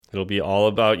It'll be all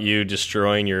about you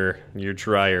destroying your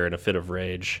dryer in a fit of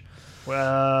rage.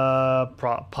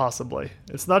 Possibly.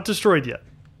 It's not destroyed yet.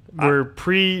 We're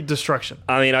pre-destruction.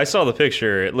 I mean, I saw the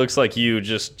picture. It looks like you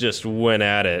just went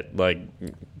at it like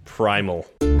primal.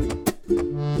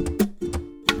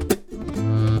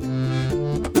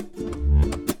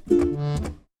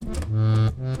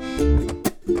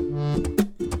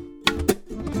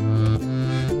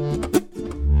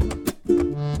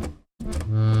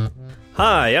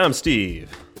 Hi, I'm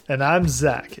Steve. And I'm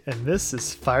Zach, and this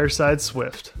is Fireside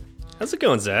Swift. How's it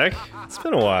going, Zach? It's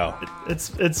been a while.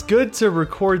 It's good to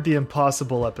record the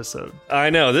impossible episode. I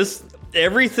know,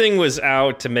 everything was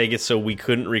out to make it so we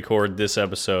couldn't record this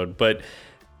episode, but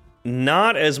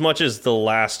not as much as the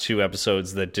last two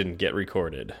episodes that didn't get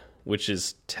recorded, which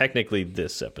is technically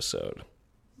this episode.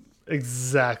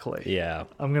 Exactly. Yeah.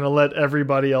 I'm going to let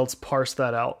everybody else parse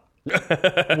that out.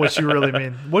 What you really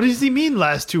mean. What does he mean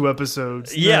last two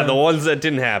episodes? Yeah, the ones that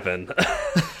didn't happen.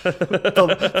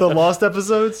 the lost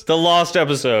episodes? The lost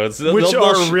episodes. Which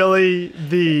are really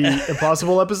the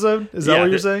impossible episode? Is that what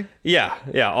you're saying? Yeah,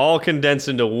 all condensed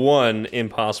into one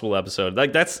impossible episode.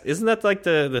 Like isn't that like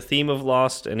the theme of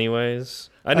Lost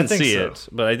anyways? I didn't see it,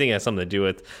 but I think it has something to do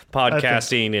with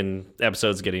podcasting and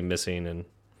episodes getting missing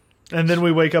and then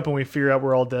we wake up and we figure out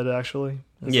we're all dead actually.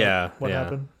 Is that what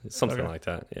happened? Something like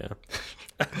that, yeah.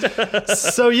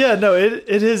 So yeah, no,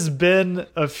 it has been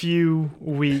a few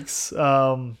weeks.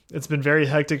 It's been very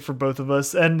hectic for both of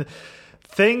us, and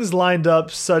things lined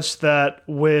up such that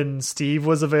when Steve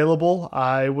was available,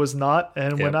 I was not,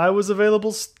 and when I was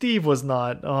available, Steve was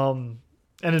not. And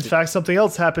in fact, something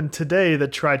else happened today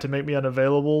that tried to make me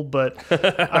unavailable, but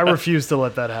I refused to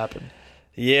let that happen.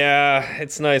 Yeah,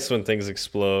 it's nice when things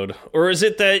explode. Or is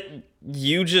it that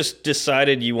you just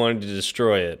decided you wanted to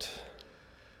destroy it?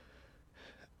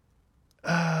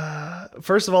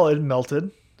 First of all, it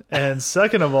melted. And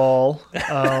second of all,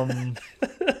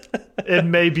 it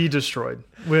may be destroyed.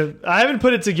 I haven't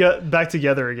put it back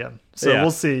together again. So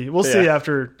we'll see. We'll see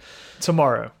after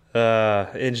tomorrow.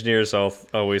 Engineers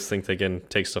always think they can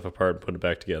take stuff apart and put it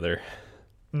back together.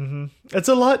 Mm-hmm. It's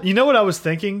a lot. You know what I was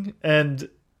thinking? And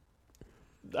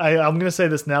I'm going to say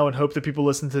this now and hope that people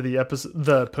listen to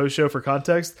the post show for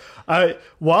context.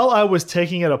 While I was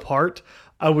taking it apart,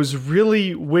 I was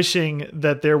really wishing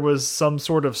that there was some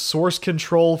sort of source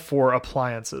control for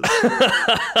appliances.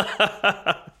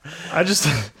 I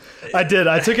did.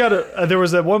 I took out there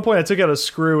was at one point I took out a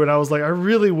screw and I was like, I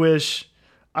really wish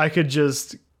I could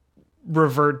just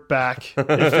revert back if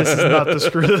this is not the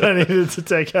screw that I needed to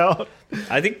take out.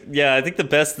 I think the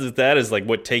best of that is like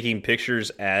taking pictures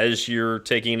as you're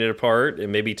taking it apart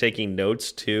and maybe taking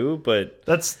notes too, but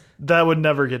that would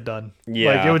never get done.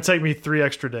 Yeah. Like it would take me 3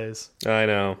 extra days. I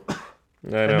know.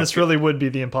 And this really would be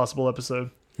the impossible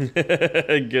episode.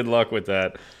 Good luck with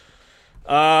that.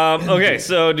 Okay,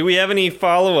 so do we have any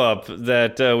follow-up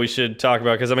that we should talk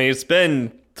about? Because I mean, it's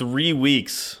been 3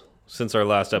 weeks since our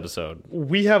last episode.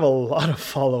 We have a lot of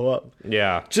follow-up.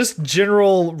 Yeah. Just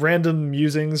general random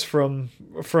musings from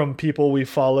people we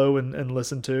follow and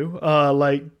listen to.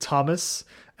 Like Thomas,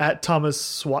 at Thomas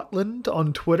Swatland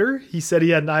on Twitter. He said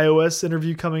he had an iOS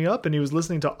interview coming up, and he was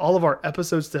listening to all of our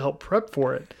episodes to help prep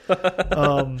for it.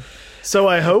 So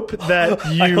I hope that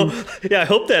I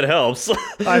hope that helps.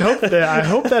 I hope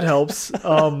that helps.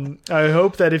 I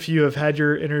hope that if you have had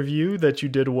your interview that you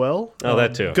did well.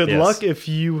 That too. Good luck if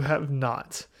you have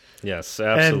not. Yes,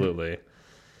 absolutely.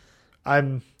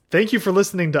 Thank you for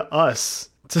listening to us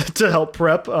to help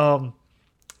prep.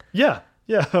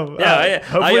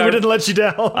 Hopefully we didn't let you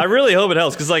down. I really hope it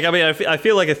helps because, like, I mean, I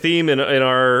feel like a theme in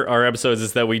our episodes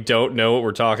is that we don't know what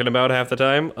we're talking about half the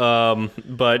time.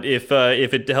 But if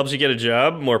it helps you get a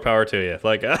job, more power to you.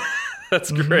 Like, that's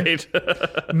great.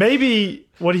 Maybe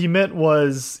what he meant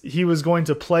was he was going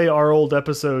to play our old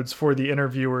episodes for the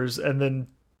interviewers and then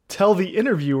tell the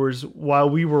interviewers while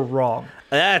we were wrong.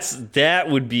 That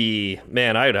would be,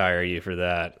 man, I would hire you for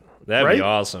that. That'd be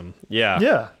awesome.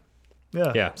 Yeah.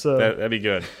 Yeah, so that'd be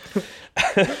good.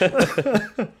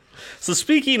 So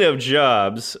speaking of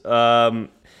jobs, oh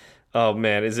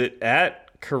man, is it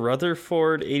at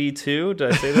Carrutherford82?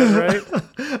 Did I say that right?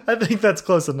 I think that's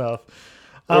close enough.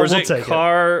 Or is it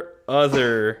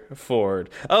Other Ford?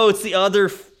 Oh, it's the other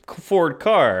Ford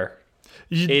car.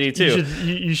 82.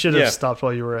 You should have stopped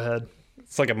while you were ahead.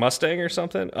 It's like a Mustang or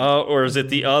something. Oh, or is it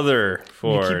the other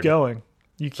Ford? You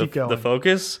keep going. The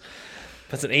Focus.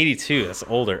 That's an 82. That's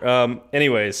older.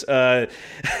 Anyways, he said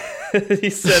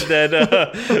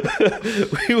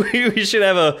that we should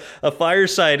have a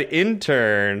fireside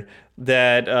intern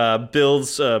that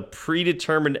builds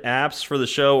predetermined apps for the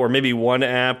show, or maybe one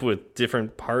app with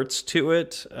different parts to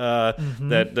it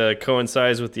that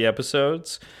coincides with the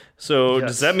episodes. So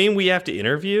does that mean we have to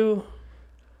interview?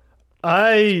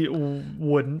 I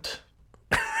wouldn't.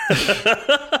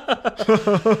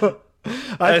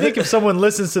 I think if someone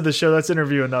listens to the show, that's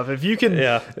interview enough. If you can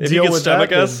deal with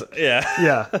that, us,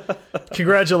 yeah.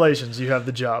 Congratulations, you have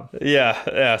the job.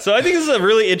 Yeah. So I think this is a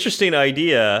really interesting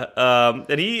idea.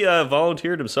 And he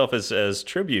volunteered himself as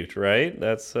tribute, right?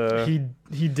 That's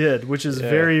he did, which is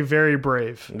very, very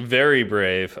brave. Very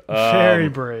brave. Very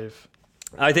brave.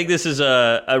 I think this is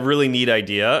a really neat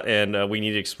idea, and we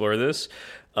need to explore this.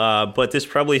 But this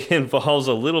probably involves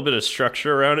a little bit of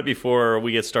structure around it before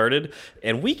we get started,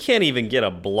 and we can't even get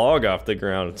a blog off the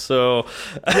ground. So,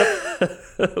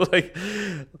 like,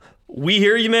 we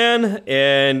hear you, man,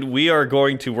 and we are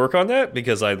going to work on that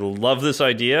because I love this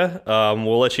idea.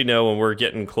 We'll let you know when we're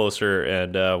getting closer,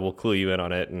 and we'll clue you in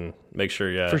on it and make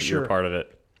sure you're part of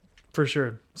it. For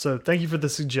sure. So, thank you for the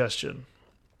suggestion.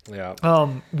 Yeah.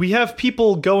 We have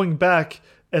people going back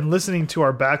and listening to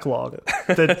our backlog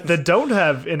that don't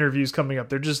have interviews coming up.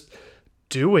 They're just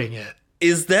doing it.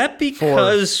 Is that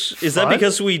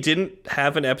because we didn't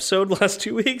have an episode last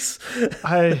 2 weeks?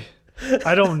 I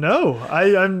don't know.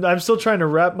 I'm still trying to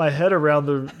wrap my head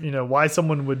around why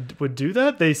someone would do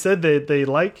that. They said they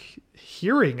like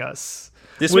hearing us.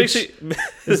 This makes me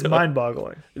is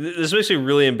mind-boggling. This makes me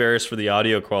really embarrassed for the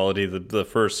audio quality of the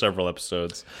first several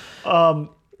episodes.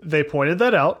 They pointed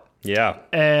that out. Yeah.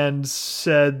 And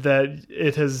said that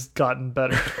it has gotten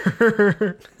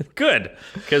better. Good.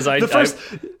 Because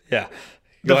the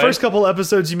first couple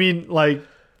episodes, you mean like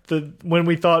when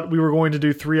we thought we were going to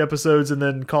do 3 episodes and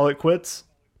then call it quits?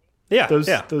 Yeah. Those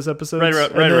episodes?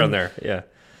 Right around there. Yeah.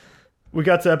 We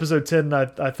got to episode 10 and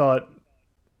I thought,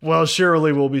 well,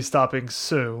 surely we'll be stopping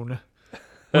soon.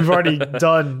 We've already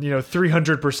done,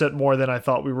 300% more than I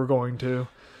thought we were going to.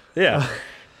 Yeah.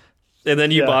 And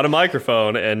then you bought a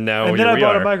microphone, and now and then I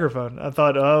bought a microphone. I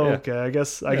thought, okay, I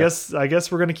guess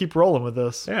we're gonna keep rolling with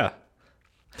this. Yeah,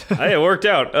 it worked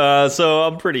out. So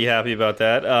I'm pretty happy about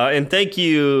that. And thank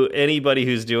you, anybody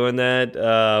who's doing that.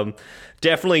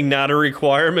 Definitely not a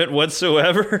requirement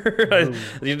whatsoever.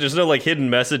 There's no like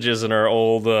hidden messages in our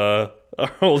old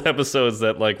episodes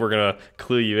that like we're gonna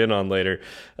clue you in on later,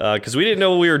 because we didn't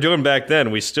know what we were doing back then.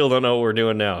 We still don't know what we're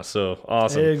doing now. So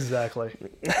awesome. Exactly.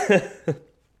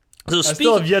 So I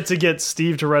still have yet to get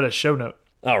Steve to write a show note.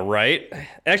 Oh, right.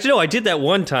 Actually, no, I did that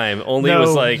one time. Only it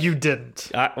was like you didn't.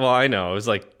 I know it was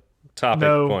like topic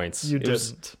points. You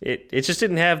didn't. It just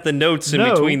didn't have the notes in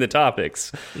between the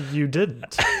topics. You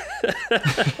didn't.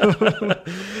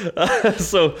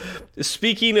 So,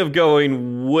 speaking of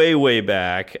going way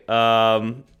back,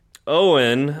 Owen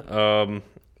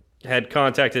had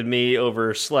contacted me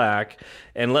over Slack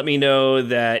and let me know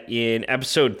that in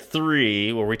episode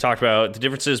 3, where we talked about the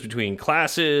differences between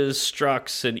classes,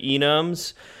 structs, and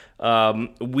enums,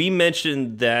 we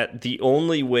mentioned that the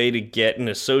only way to get an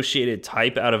associated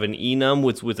type out of an enum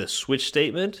was with a switch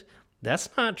statement. That's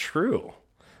not true.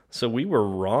 So we were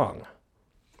wrong.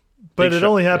 But it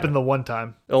only happened the one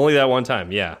time. Only that one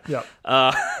time, yeah. Yeah.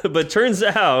 But turns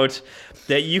out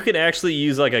that you can actually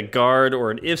use like a guard or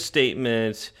an if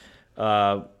statement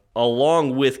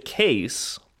along with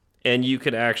case, and you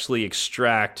can actually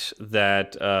extract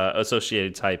that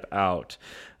associated type out.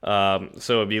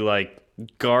 So it'd be like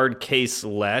guard case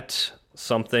let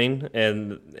something,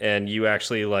 and you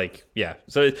actually like, yeah.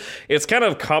 So it's kind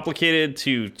of complicated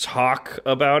to talk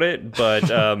about it, but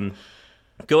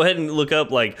go ahead and look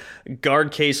up like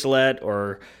guard case let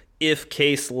or if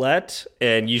case let,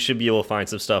 and you should be able to find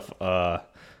some stuff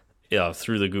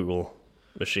through the Google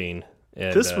machine.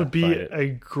 And, this would be a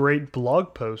great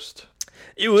blog post.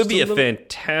 It would be a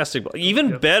fantastic,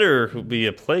 even better would be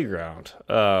a playground.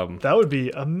 That would be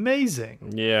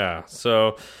amazing. Yeah,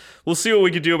 so we'll see what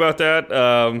we could do about that.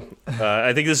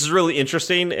 I think this is really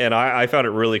interesting, and I found it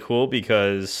really cool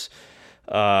because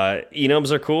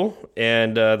enums are cool,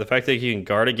 and the fact that you can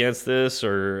guard against this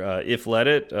or if let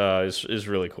it is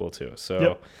really cool too. So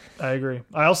yep, I agree.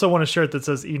 I also want a shirt that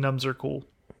says enums are cool.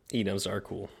 Enums are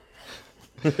cool.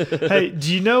 Hey,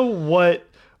 do you know what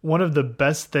one of the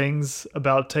best things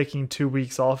about taking 2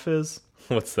 weeks off is?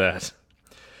 What's that?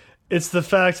 It's the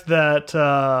fact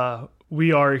that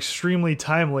we are extremely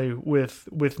timely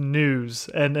with news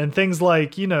and things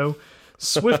like,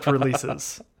 Swift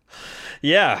releases.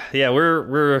 Yeah,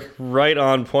 we're right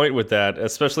on point with that,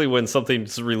 especially when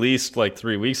something's released like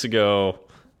 3 weeks ago.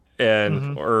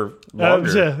 And or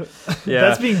longer. Yeah.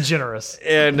 That's being generous.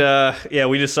 And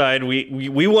we decide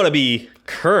we want to be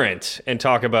current and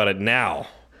talk about it now.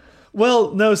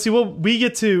 Well, no, see, well, we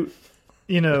get to,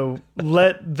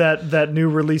 let that new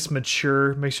release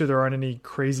mature, make sure there aren't any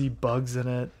crazy bugs in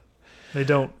it. They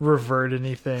don't revert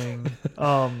anything.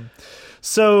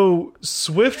 So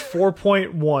Swift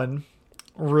 4.1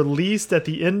 released at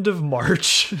the end of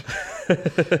March.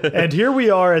 And here we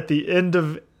are at the end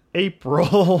of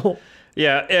April.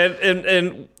 Yeah,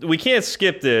 and we can't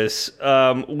skip this.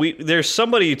 There's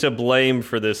somebody to blame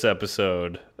for this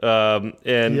episode.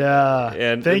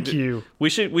 And thank you. We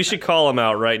should call him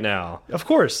out right now. Of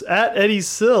course, at Eddie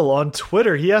Sill on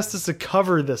Twitter, he asked us to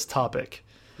cover this topic.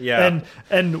 Yeah,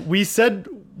 and we said,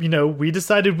 we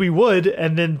decided we would,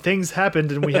 and then things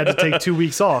happened, and we had to take 2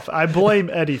 weeks off. I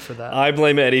blame Eddie for that. I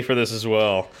blame Eddie for this as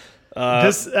well.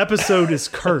 This episode is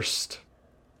cursed.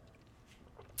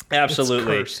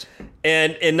 Absolutely.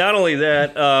 And not only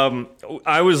that,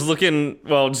 I was looking,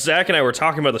 well, Zach and I were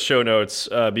talking about the show notes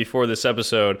before this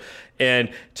episode, and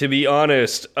to be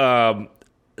honest,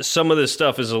 some of this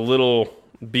stuff is a little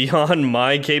beyond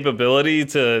my capability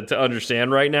to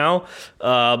understand right now.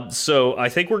 So I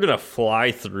think we're going to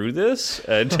fly through this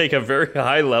and take a very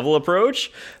high level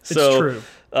approach. So, it's true.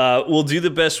 We'll do the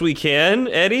best we can,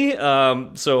 Eddie.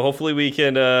 So hopefully we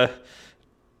can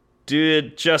do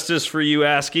it justice for you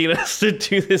asking us to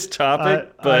do this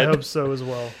topic. I hope so as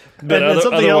well. But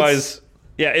otherwise,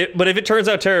 yeah. But if it turns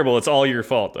out terrible, it's all your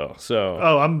fault, though. So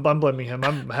I'm blaming him.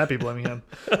 I'm happy blaming him.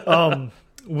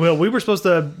 Well, we were supposed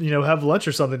to have lunch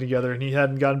or something together, and he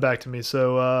hadn't gotten back to me.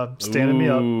 So standing me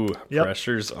up. Yep.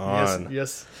 Pressure's on.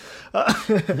 Yes.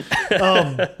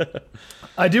 I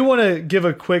do want to give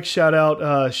a quick shout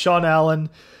out. Sean Allen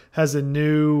has a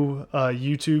new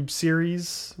YouTube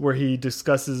series where he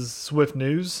discusses Swift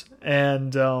news,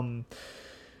 and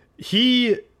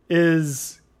he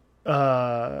is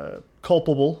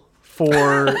culpable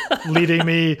for leading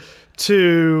me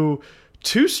to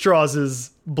Two Straws'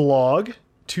 blog.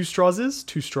 Two Straws.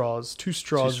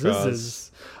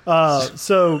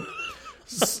 So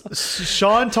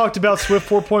Sean talked about Swift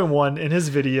 4.1 in his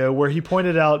video, where he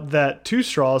pointed out that Two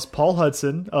Straws, Paul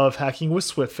Hudson of Hacking with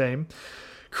Swift fame,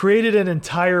 created an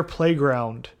entire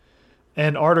playground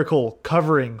and article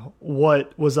covering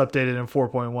what was updated in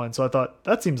 4.1. So I thought,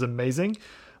 that seems amazing.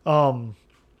 I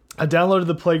downloaded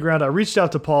the playground. I reached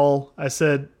out to Paul. I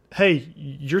said, hey,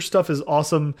 your stuff is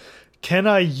awesome. Can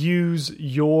I use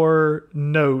your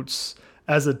notes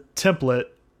as a template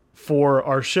for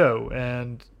our show?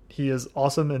 And he is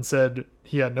awesome and said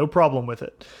he had no problem with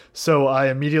it. So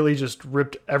I immediately just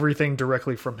ripped everything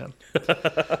directly from him.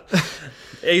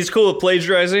 He's cool with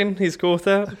plagiarizing. He's cool with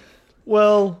that.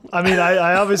 Well, I mean,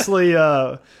 I obviously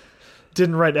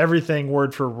didn't write everything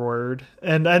word for word,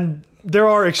 and there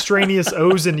are extraneous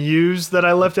O's and U's that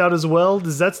I left out as well.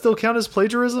 Does that still count as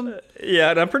plagiarism? Yeah,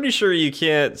 and I'm pretty sure you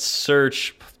can't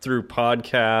search through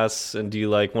podcasts and do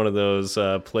like one of those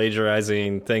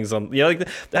plagiarizing things on, like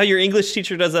how your English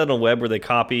teacher does that on the web, where they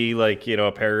copy like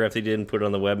a paragraph they did and put it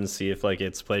on the web and see if like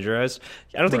it's plagiarized.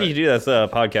 I don't think you can do that with a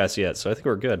podcast yet, so I think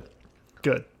we're good.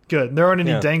 Good. There aren't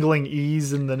any dangling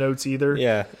E's in the notes either.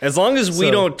 Yeah, as long as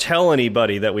we don't tell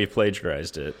anybody that we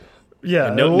plagiarized it.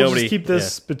 Yeah, we'll just keep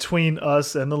this between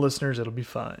us and the listeners. It'll be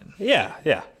fine. Yeah,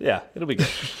 it'll be good.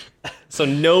 So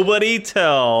nobody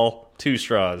tell Two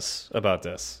Straws about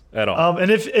this at all. And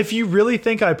if you really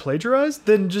think I plagiarized,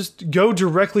 then just go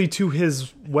directly to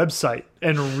his website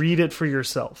and read it for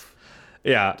yourself.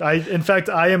 Yeah. In fact,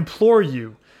 I implore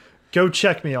you, go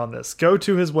check me on this. Go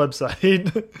to his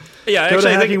website. Yeah, go to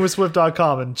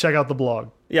hackingwithswift.com and check out the blog.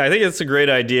 Yeah, I think it's a great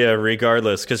idea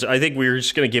regardless, because I think we're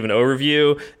just going to give an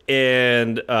overview,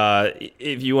 and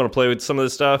if you want to play with some of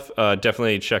this stuff,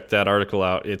 definitely check that article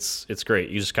out. It's great.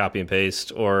 You just copy and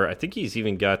paste, or I think he's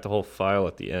even got the whole file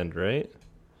at the end, right?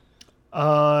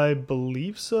 I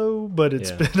believe so, but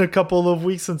it's been a couple of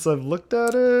weeks since I've looked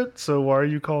at it, so why are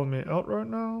you calling me out right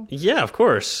now? Yeah, of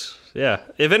course. Yeah.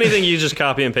 If anything, you just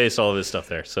copy and paste all of his stuff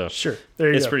there. So sure. There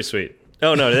you go. It's pretty sweet.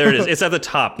 Oh, no, there it is. It's at the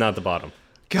top, not the bottom.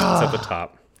 God. It's at the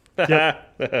top.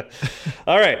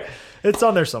 All right. It's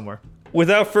on there somewhere.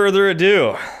 Without further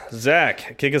ado,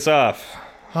 Zach, kick us off.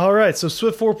 All right, so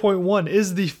Swift 4.1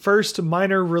 is the first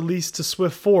minor release to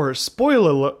Swift 4.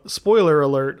 Spoiler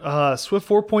alert, Swift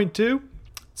 4.2,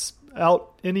 it's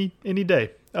out any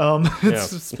day.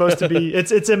 It's supposed to be,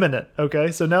 it's imminent,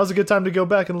 okay? So now's a good time to go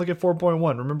back and look at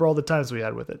 4.1. Remember all the times we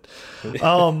had with it.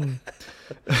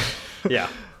 Yeah.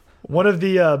 One of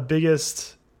the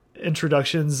biggest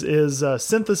introductions is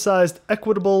synthesized,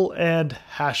 equitable, and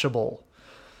hashable.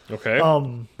 Okay.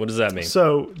 What does that mean?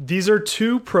 So these are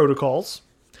two protocols,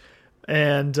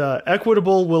 and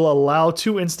equitable will allow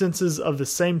two instances of the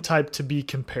same type to be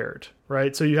compared,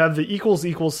 right? So you have the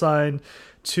equals sign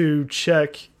to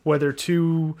check whether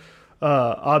two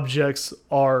objects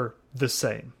are the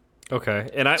same. Okay,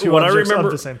 and what I remember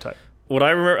of the same type. What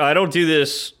I remember, I don't do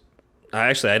this.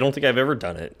 Actually, I don't think I've ever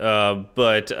done it.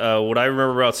 But what I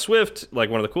remember about Swift, like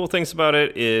one of the cool things about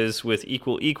it is with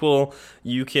equal equal,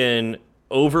 you can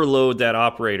overload that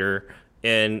operator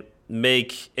and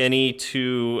make any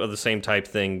two of the same type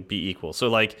thing be equal. So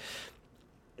like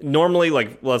normally,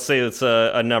 like let's say it's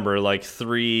a number like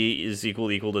 3 is equal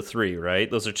to 3, right?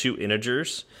 Those are two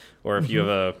integers. Or if you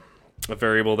have a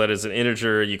variable that is an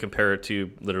integer, you compare it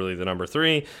to literally the number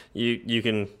 3. You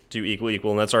can do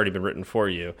equal, and that's already been written for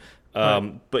you.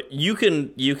 Right. But you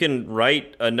can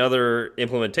write another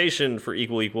implementation for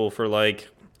equal for like,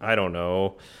 I don't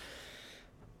know,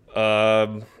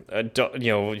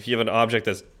 if you have an object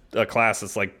that's a class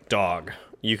that's like dog,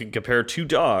 you can compare two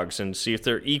dogs and see if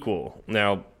they're equal.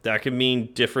 Now that could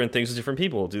mean different things to different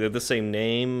people. Do they have the same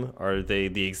name? Are they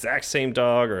the exact same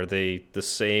dog? Are they the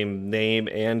same name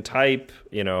and type?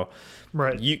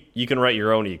 Right. You can write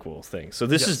your own equal thing. So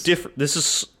this is different. This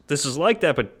is like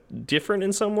that, but different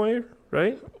in some way,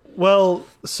 right? Well,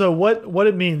 so what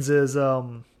it means is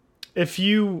so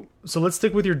let's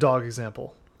stick with your dog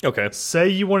example. Okay. Say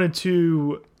you wanted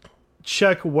to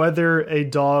check whether a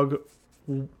dog.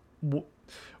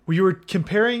 You were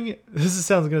comparing. This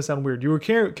sounds going to sound weird. You were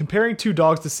comparing two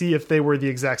dogs to see if they were the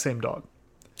exact same dog.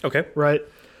 Okay. Right.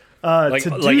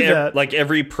 Like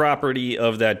every property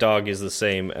of that dog is the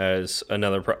same as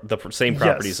the same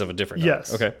properties of a different dog.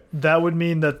 Yes. Okay. That would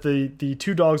mean that the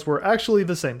two dogs were actually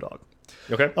the same dog.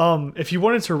 Okay. If you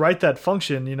wanted to write that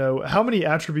function, how many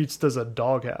attributes does a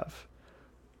dog have?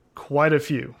 Quite a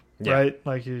few, right?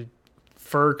 Like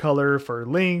fur color, fur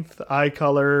length, eye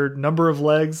color, number of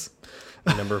legs,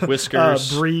 number of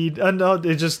whiskers, breed.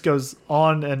 It just goes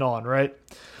on and on, right?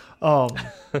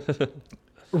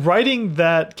 Writing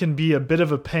that can be a bit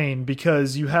of a pain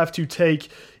because you have to take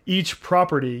each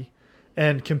property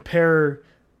and compare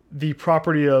the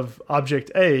property of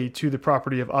object A to the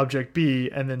property of object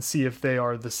B and then see if they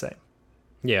are the same.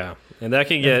 Yeah, and that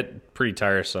can get pretty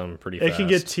tiresome pretty fast. It can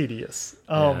get tedious.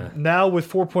 Now with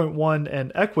 4.1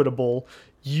 and equitable,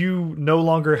 you no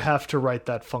longer have to write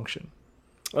that function.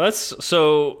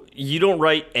 So you don't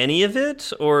write any of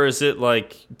it, or is it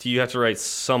like, do you have to write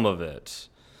some of it?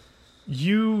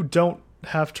 You don't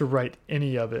have to write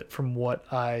any of it from what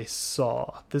I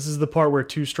saw. This is the part where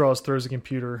Two Straws throws a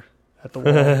computer at the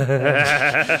wall.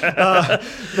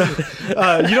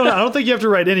 I don't think you have to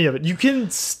write any of it. You can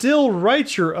still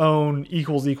write your own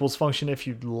equals function if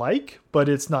you'd like, but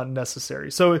it's not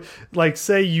necessary. So like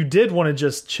say you did want to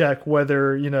just check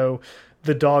whether,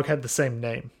 the dog had the same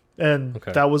name and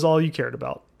that was all you cared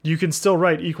about. You can still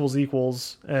write equals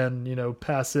and,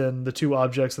 pass in the two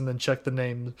objects and then check the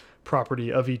name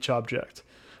property of each object.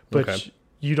 But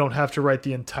you don't have to write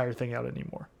the entire thing out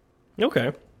anymore.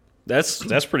 Okay.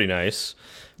 That's pretty nice.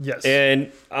 Yes.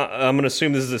 And I'm going to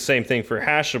assume this is the same thing for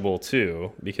hashable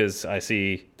too, because I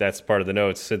see that's part of the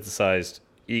notes, synthesized,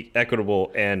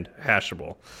 equitable, and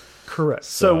hashable. Correct.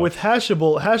 So with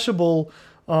hashable,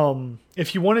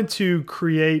 if you wanted to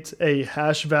create a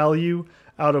hash value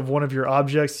out of one of your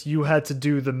objects, you had to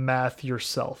do the math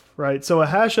yourself, right? So a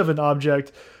hash of an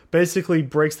object basically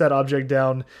breaks that object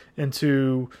down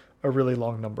into a really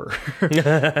long number.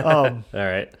 All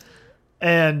right.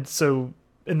 And so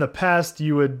in the past,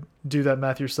 you would do that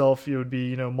math yourself. It would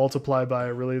be, multiply by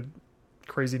a really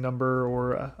crazy number,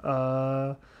 or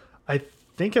I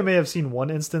think I may have seen one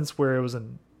instance where it was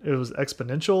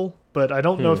exponential, but I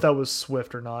don't know if that was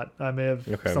Swift or not. I may have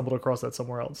stumbled across that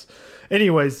somewhere else.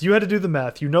 Anyways, you had to do the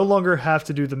math. You no longer have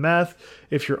to do the math.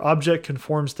 If your object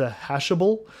conforms to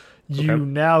hashable, you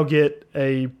now get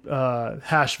a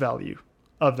hash value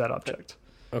of that object.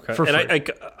 Okay.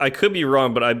 And I could be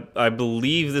wrong, but I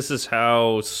believe this is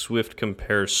how Swift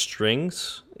compares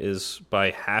strings, is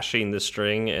by hashing the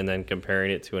string and then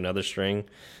comparing it to another string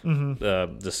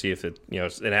to see if it,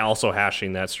 and also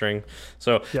hashing that string.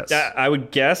 So I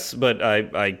would guess, but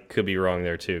I could be wrong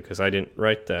there too, because I didn't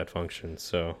write that function,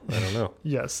 so I don't know.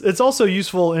 Yes. It's also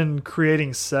useful in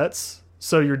creating sets,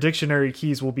 so your dictionary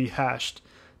keys will be hashed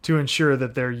to ensure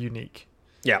that they're unique.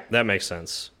 Yeah, that makes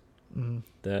sense.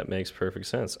 That makes perfect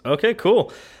sense. Okay,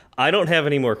 cool. I don't have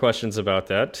any more questions about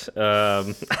that.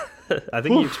 I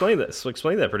think you explained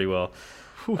that pretty well.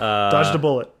 Dodged a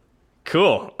bullet.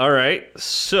 Cool. All right.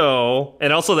 So,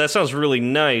 and also that sounds really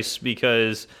nice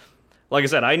because, like I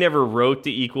said, I never wrote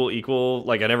the equal,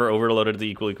 like I never overloaded the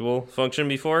equal function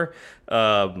before.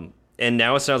 And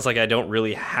now it sounds like I don't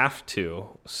really have to.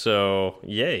 So,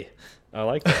 yay. I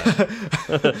like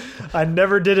that. I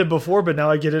never did it before, but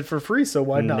now I get it for free, so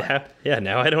why not?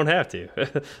 Now I don't have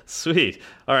to. Sweet.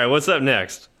 All right, what's up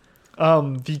next?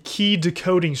 The key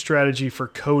decoding strategy for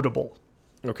Codable.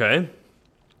 Okay.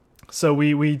 So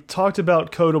we talked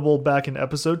about Codable back in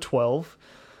episode 12.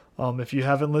 If you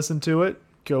haven't listened to it,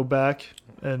 go back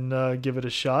and give it a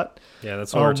shot. Yeah,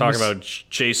 that's what we're talking about.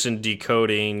 JSON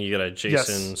decoding. You got a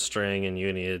JSON string, and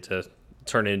you need to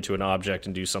turn it into an object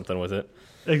and do something with it.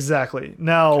 Exactly.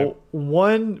 Now,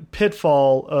 one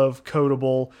pitfall of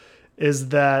Codable is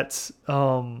that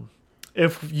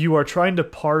if you are trying to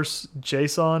parse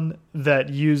JSON that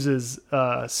uses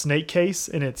snake case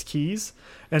in its keys,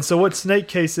 and so what snake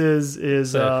case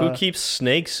is who keeps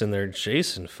snakes in their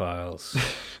JSON files?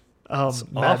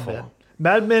 Awful.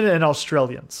 Madmen and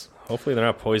Australians. Hopefully they're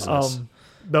not poisonous.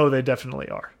 Though they definitely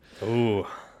are. Ooh.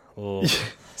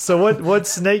 So what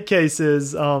snake case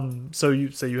is? So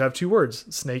you have two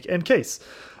words, snake and case.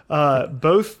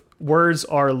 Both words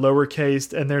are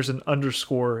lowercase, and there's an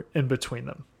underscore in between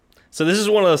them. So this is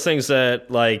one of those things that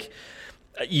like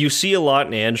you see a lot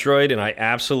in Android, and I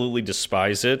absolutely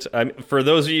despise it. For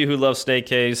those of you who love snake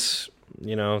case,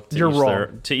 you're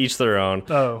wrong. To each their own.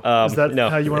 Oh, is that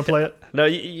how you want to play it? No,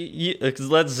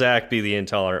 let Zach be the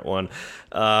intolerant one.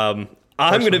 I'm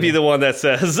going to be the one that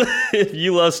says, if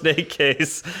you love snake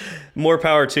case, more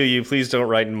power to you. Please don't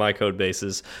write in my code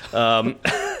bases.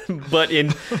 But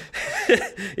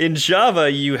in Java,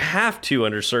 you have to,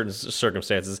 under certain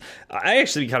circumstances. I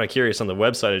actually be kind of curious on the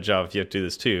website of Java if you have to do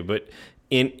this too. But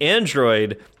in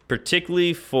Android,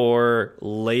 particularly for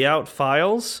layout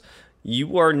files,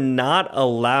 you are not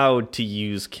allowed to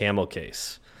use camel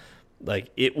case.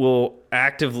 Like, it will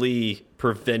actively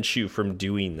prevent you from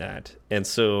doing that. And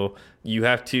so you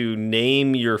have to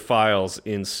name your files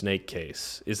in snake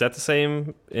case. Is that the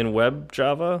same in web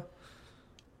Java?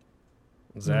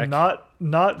 Zach?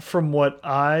 Not from what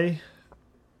I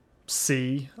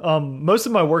see. Most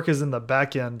of my work is in the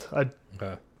back end.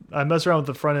 I mess around with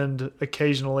the front end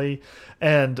occasionally,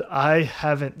 and I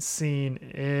haven't seen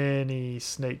any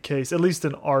snake case, at least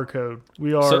in our code.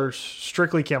 We are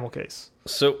strictly camel case.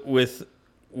 So with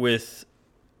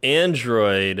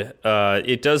Android,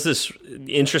 it does this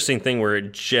interesting thing where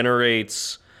it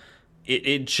generates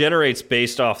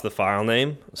based off the file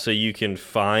name, so you can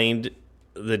find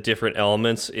the different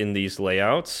elements in these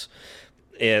layouts,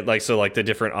 and like the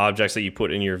different objects that you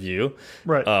put in your view,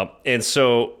 right? And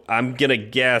so I'm gonna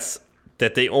guess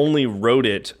that they only wrote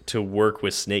it to work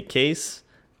with snake case,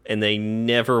 and they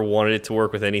never wanted it to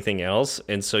work with anything else,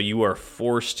 and so you are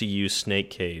forced to use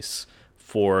snake case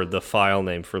for the file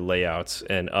name for layouts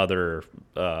and other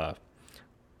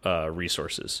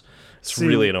resources. It's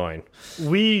really annoying.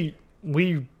 We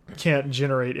can't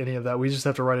generate any of that. We just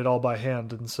have to write it all by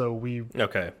hand, and so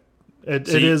it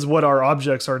is what our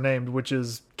objects are named, which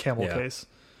is camel case.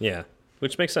 Yeah,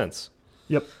 which makes sense.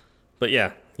 Yep. But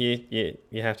yeah, you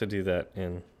have to do that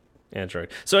in Android.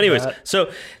 So anyways, so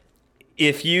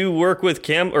if you work with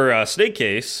snake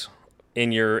case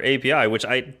in your API, which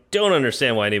I don't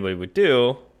understand why anybody would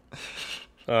do,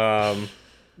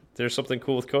 there's something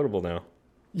cool with Codable now.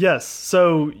 Yes.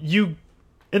 So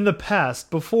in the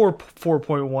past, before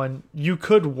 4.1, you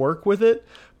could work with it,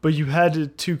 but you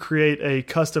had to create a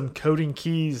custom coding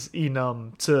keys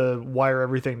enum to wire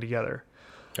everything together.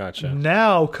 Gotcha.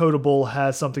 Now Codable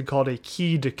has something called a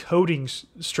key decoding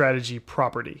strategy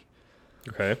property.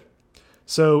 Okay.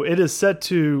 So it is set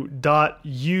to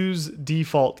 .use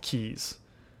default keys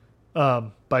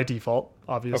by default,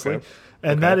 obviously. Okay.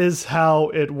 And that is how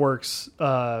it works,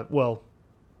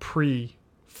 pre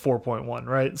 4.1,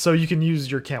 right? So you can use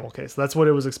your camel case. That's what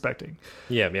it was expecting.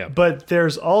 Yeah. But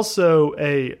there's also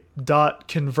a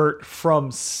 .convert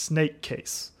from snake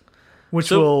case, which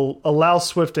will allow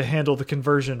Swift to handle the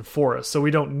conversion for us. So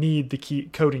we don't need the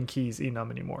coding keys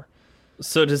enum anymore.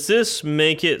 So does this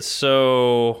make it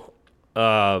so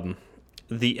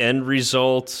the end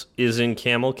result is in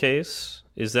camel case?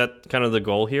 Is that kind of the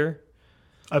goal here?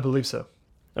 I believe so.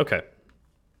 Okay.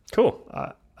 Cool.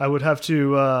 I would have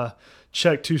to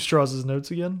check Two Straws'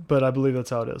 notes again, but I believe that's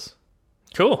how it is.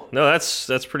 Cool. No,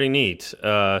 that's pretty neat.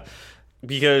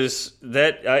 Because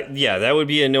that would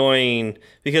be annoying,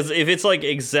 because if it's like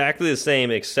exactly the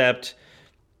same except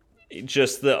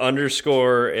just the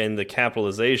underscore and the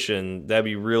capitalization, that'd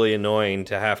be really annoying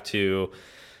to have to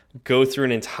go through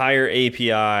an entire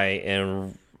API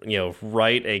and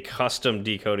write a custom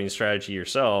decoding strategy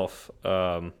yourself,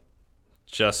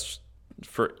 just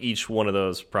for each one of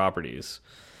those properties.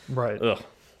 Right. Ugh.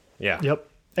 Yeah. Yep.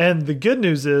 And the good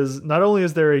news is, not only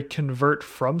is there a convert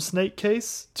from snake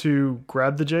case to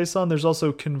grab the JSON, there's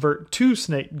also convert to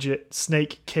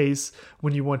snake case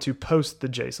when you want to post the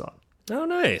JSON. Oh,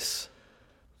 nice.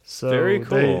 So very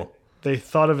cool. They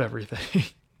thought of everything.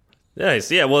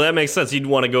 Nice. Yeah, well, that makes sense. You'd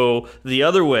want to go the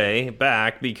other way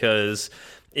back, because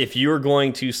if you're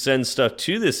going to send stuff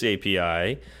to this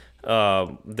API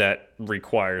that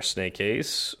requires snake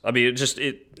case, I mean,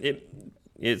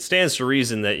 it stands to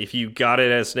reason that if you got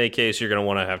it as snake case, you're going to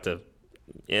want to have to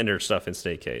enter stuff in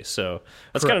snake case. So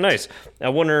that's kind of nice. I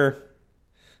wonder,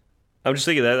 I'm just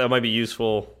thinking that might be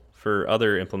useful for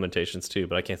other implementations too,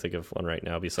 but I can't think of one right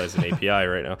now besides an API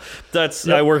right now.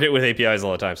 I work it with APIs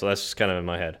all the time, so that's just kind of in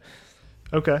my head.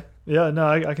 Okay. Yeah, no,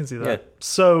 I can see that. Yeah.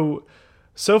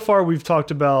 So far we've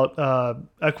talked about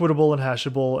equitable and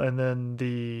hashable, and then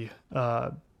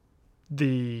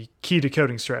the key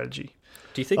decoding strategy.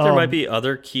 Do you think there might be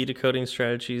other key decoding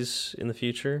strategies in the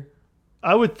future?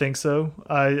 I would think so.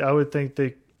 I would think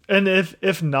and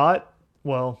if not,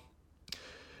 well,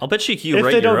 I'll bet you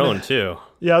write your own too.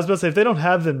 Yeah, I was about to say, if they don't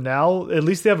have them now, at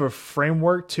least they have a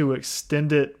framework to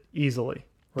extend it easily,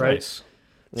 right? Nice.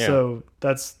 Yeah. So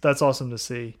that's awesome to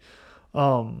see.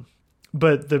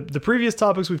 But the previous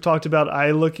topics we've talked about,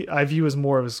 I view as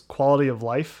more of as quality of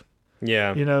life.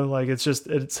 Yeah. Like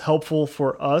it's helpful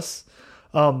for us.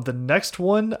 The next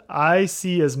one I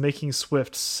see as making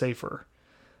Swift safer.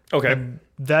 Okay. And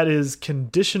that is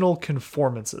conditional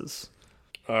conformances.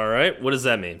 All right. What does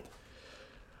that mean?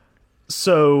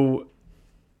 So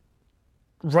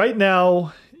right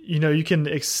now, you can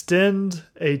extend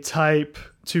a type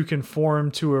to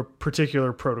conform to a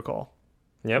particular protocol.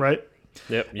 Yep. Right?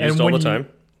 Yep. Used all the time.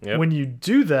 Yep. When you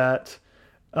do that,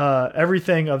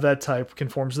 everything of that type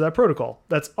conforms to that protocol.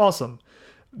 That's awesome.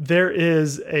 There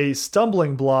is a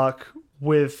stumbling block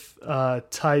with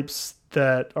types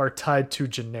that are tied to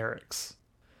generics.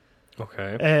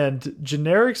 Okay. And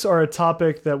generics are a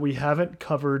topic that we haven't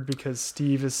covered because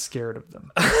Steve is scared of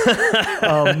them.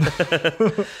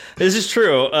 This is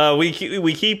true. We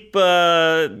keep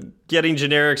getting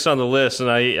generics on the list,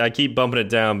 and I keep bumping it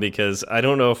down because I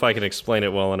don't know if I can explain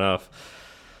it well enough.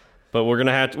 But we're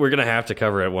gonna have to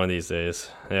cover it one of these days.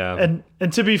 Yeah.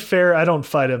 And to be fair, I don't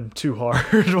fight him too hard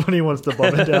when he wants to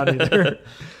bump it down either.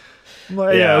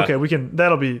 Well, yeah. Okay. We can.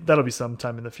 That'll be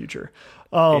sometime in the future.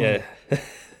 Yeah.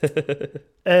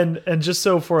 and just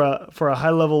so for a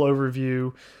high level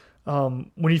overview,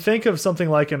 when you think of something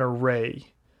like an array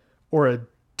or a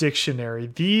dictionary,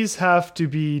 these have to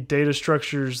be data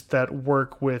structures that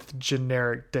work with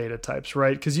generic data types,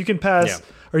 right? Because you can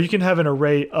or you can have an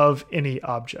array of any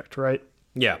object, right?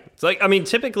 Yeah.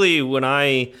 It's typically when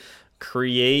I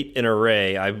create an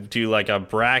array, I do like a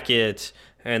bracket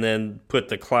and then put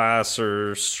the class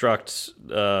or struct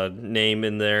name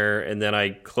in there, and then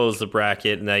I close the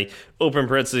bracket, and I open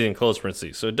parentheses and close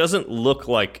parentheses. So it doesn't look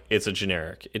like it's a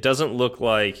generic. It doesn't look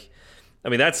like...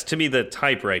 that's, to me, the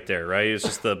type right there, right? It's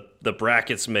just the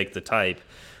brackets make the type.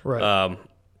 Right.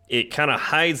 It kind of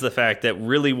hides the fact that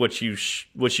really what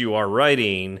you are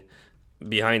writing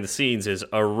behind the scenes is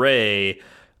array...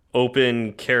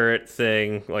 open caret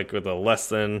thing, like with a less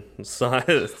than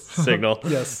signal,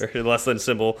 yes, or less than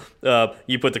symbol.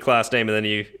 You put the class name, and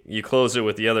then you close it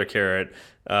with the other caret.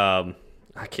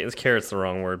 Caret's the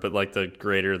wrong word, but like the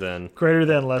greater than,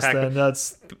 less than.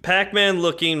 That's Pac-Man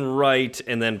looking right,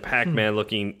 and then Pac-Man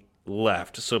looking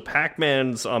left. So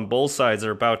Pac-Man's on both sides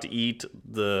are about to eat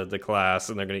the class,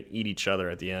 and they're going to eat each other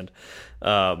at the end.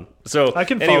 So I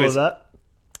can follow that.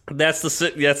 That's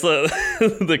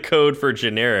the code for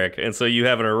generic, and so you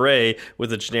have an array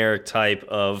with a generic type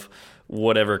of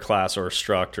whatever class or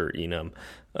struct or enum,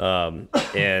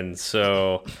 and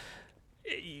so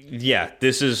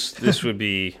this would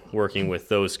be working with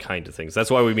those kind of things.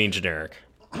 That's why we mean generic.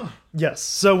 Yes.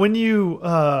 So when you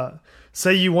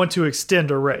say you want to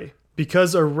extend array,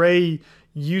 because array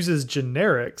uses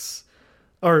generics,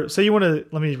 or say you want to,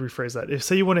 let me rephrase that.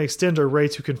 Say you want to extend array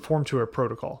to conform to a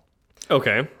protocol.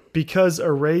 Okay. Because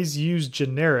arrays use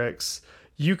generics,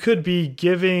 you could be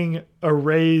giving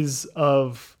arrays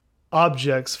of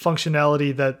objects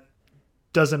functionality that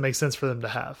doesn't make sense for them to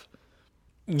have.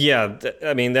 Yeah,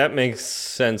 that makes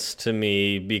sense to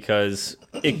me because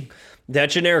that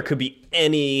generic could be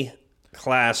any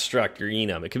class, struct, or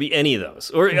enum. It could be any of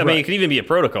those. Or, it could even be a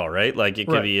protocol, right? Like, it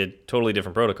could be a totally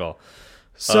different protocol.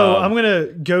 So I'm going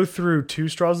to go through Two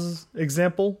Straws'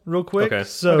 example real quick. Okay.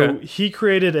 So he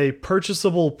created a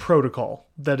purchasable protocol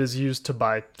that is used to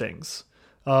buy things.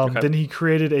 Then he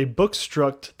created a book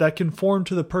struct that conformed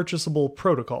to the purchasable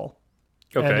protocol.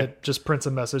 Okay. And it just prints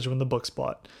a message when the book's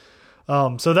bought.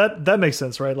 So that makes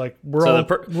sense, right? Like we're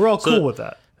all cool with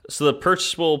that. So the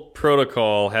purchasable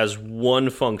protocol has one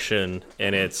function,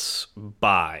 and it's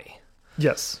buy.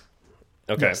 Yes.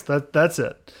 Okay. Yes, that's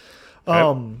it.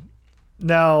 Okay.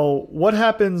 Now, what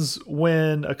happens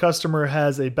when a customer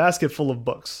has a basket full of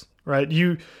books, right?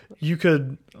 You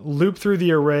could loop through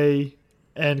the array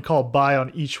and call buy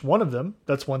on each one of them.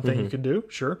 That's one thing you can do,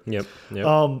 sure. Yep.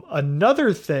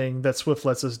 Another thing that Swift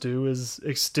lets us do is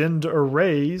extend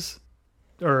arrays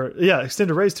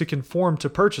to conform to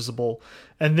purchasable,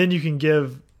 and then you can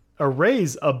give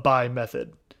arrays a buy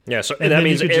method. Yeah, so that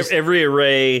means every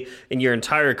array in your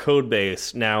entire code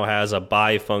base now has a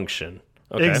buy function.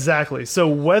 Okay. Exactly. So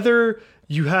whether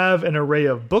you have an array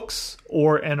of books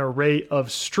or an array of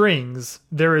strings,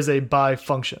 there is a buy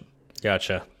function.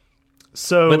 Gotcha.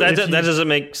 So, but that doesn't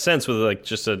make sense with like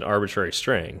just an arbitrary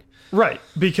string. Right,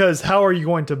 because how are you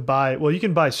going to buy? Well, you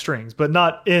can buy strings, but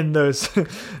not in those.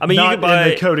 I mean, not you can buy, in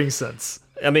the coding sense.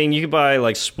 I mean, you can buy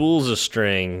like spools of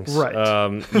strings.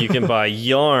 Right. You can buy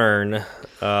yarn.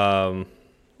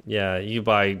 Yeah, you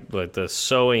buy like the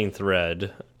sewing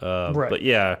thread. Right. But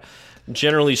yeah,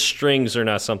 generally strings are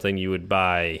not something you would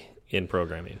buy in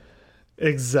programming.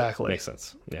 Exactly. Makes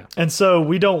sense. Yeah. And so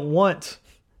we don't want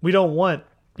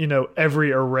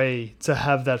every array to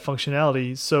have that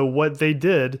functionality. So what they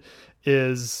did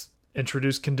is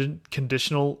introduce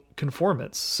conditional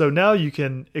conformance. So now you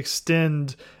can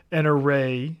extend an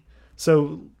array.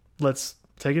 So let's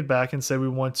take it back and say we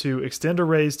want to extend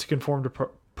arrays to conform to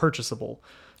purchasable.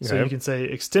 So you can say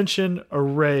extension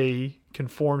array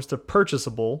conforms to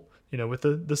purchasable, with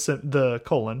the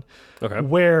colon,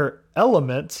 where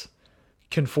element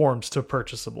conforms to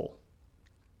purchasable.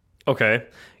 Okay.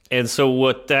 And so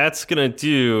what that's going to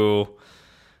do,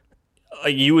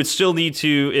 you would still need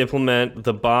to implement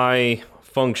the buy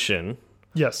function.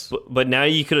 Yes. But now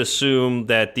you could assume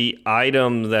that the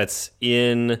item that's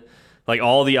in, like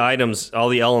all the elements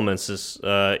is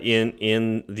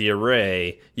in the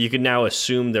array, you can now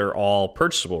assume they're all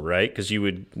purchasable, right? Because you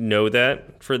would know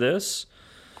that for this.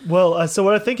 Well, so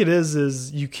what I think it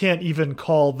is you can't even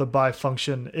call the buy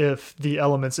function if the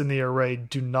elements in the array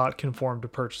do not conform to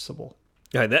purchasable.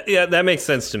 Yeah, that makes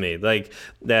sense to me. Like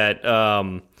that.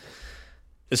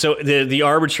 So the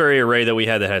arbitrary array that we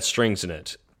had that had strings in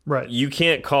it, right? You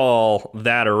can't call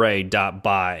that array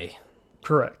 .buy.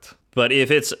 Correct. But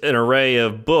if it's an array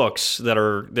of books that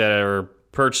are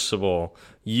purchasable,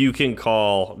 you can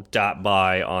call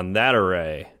 .buy on that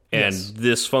array, and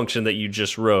this function that you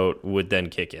just wrote would then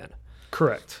kick in.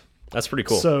 Correct. That's pretty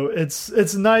cool. So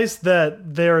it's nice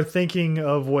that they are thinking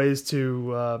of ways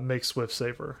to make Swift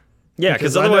safer. Yeah,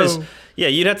 because otherwise,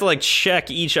 you'd have to like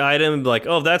check each item and be like,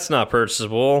 oh, that's not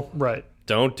purchasable. Right.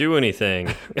 Don't do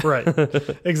anything. Right.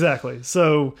 Exactly.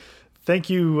 So thank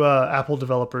you, Apple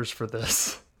developers, for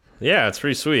this. Yeah, it's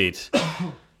pretty sweet.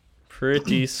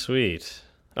 Pretty sweet.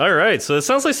 All right, so it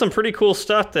sounds like some pretty cool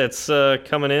stuff that's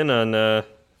coming in on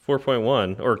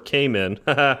 4.1, or came in.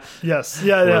 Yes.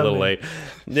 Yeah. We're a little late.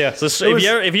 Yeah. So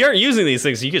if you aren't using these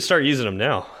things, you can start using them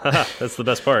now. That's the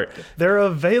best part. They're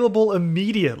available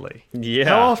immediately. Yeah.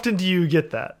 How often do you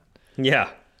get that? Yeah.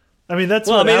 I mean, that's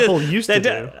what Apple used to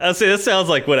do. I'll say that sounds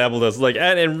like what Apple does. Like,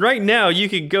 and right now you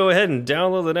could go ahead and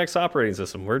download the next operating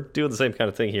system. We're doing the same kind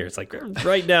of thing here. It's like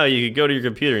right now you could go to your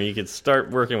computer and you could start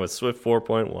working with Swift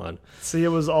 4.1. See, it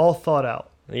was all thought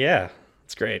out. Yeah,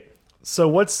 it's great. So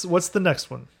what's the next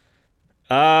one?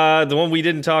 The one we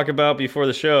didn't talk about before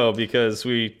the show because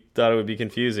we thought it would be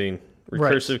confusing.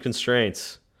 Recursive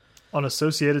constraints on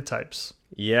associated types.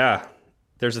 Yeah,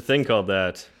 there's a thing called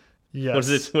that.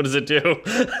 Yes. What does it do?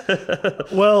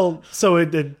 Well, so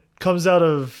it comes out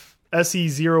of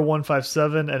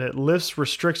SE0157 and it lifts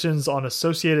restrictions on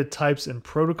associated types and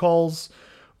protocols,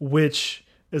 which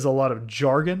is a lot of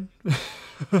jargon.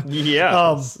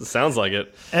 Yeah, sounds like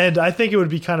it. And I think it would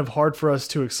be kind of hard for us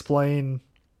to explain,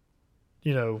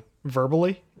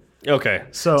 verbally. Okay.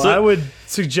 So I would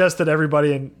suggest that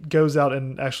everybody goes out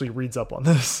and actually reads up on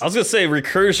this. I was going to say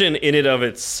recursion in and of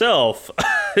itself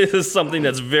is something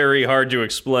that's very hard to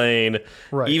explain,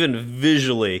 even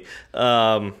visually.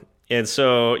 And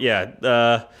so,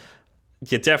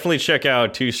 you definitely check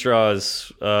out Two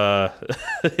Straws,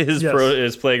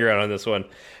 his playground on this one.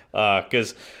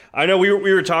 Because I know we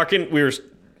were talking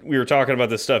about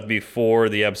this stuff before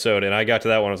the episode, and I got to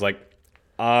that one. I was like,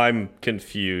 I'm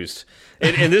confused.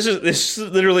 And this is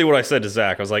literally what I said to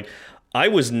Zach. I was like, I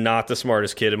was not the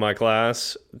smartest kid in my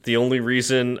class. The only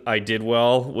reason I did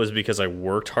well was because I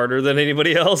worked harder than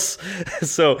anybody else.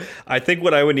 So I think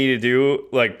what I would need to do,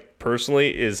 like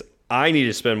personally, is I need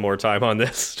to spend more time on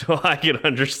this so I can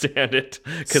understand it,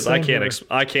 because I can't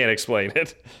explain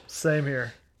it. Same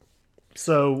here.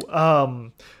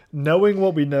 So, knowing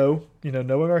what we know,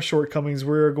 knowing our shortcomings,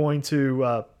 we're going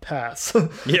to pass.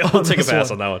 Yeah, we'll take a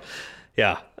pass on that one.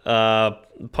 Yeah.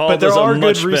 Paul does a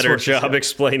much better job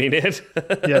explaining it.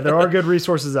 Yeah, there are good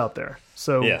resources out there.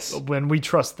 So when we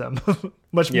trust them,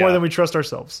 much more than we trust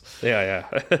ourselves. Yeah.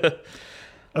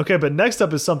 Okay, but next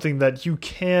up is something that you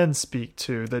can speak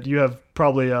to, that you have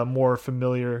probably a more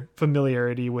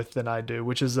familiarity with than I do,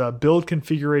 which is build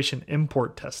configuration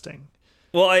import testing.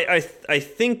 Well, I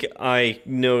think I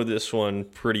know this one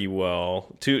pretty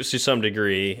well to some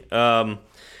degree. So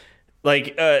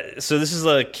this is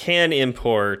a can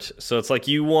import. So it's like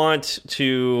you want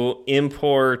to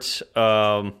import.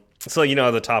 So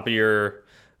at the top of your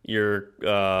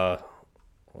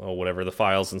whatever the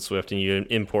files in Swift, and you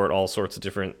import all sorts of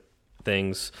different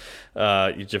things,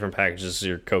 different packages,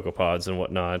 your CocoaPods and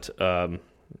whatnot.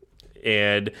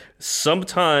 And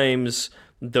sometimes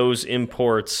those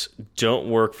imports don't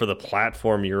work for the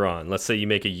platform you're on. Let's say you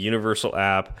make a universal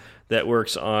app that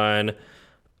works on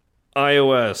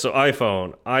iOS, so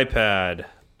iPhone, iPad.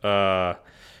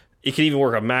 It can even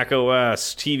work on Mac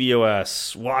OS,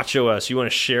 tvOS, watchOS. You want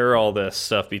to share all this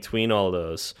stuff between all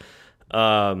those.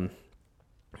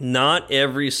 Not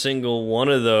every single one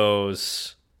of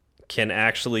those can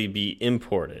actually be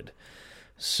imported.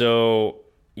 So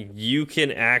you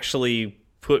can actually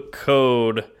put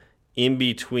code in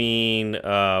between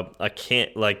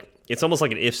it's almost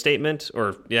like an if statement,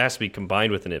 or it has to be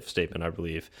combined with an if statement, I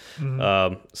believe.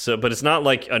 But it's not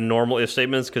like a normal if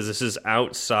statements, because this is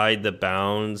outside the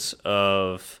bounds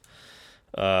of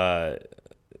a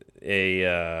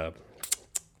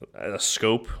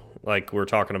scope, like we're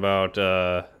talking about,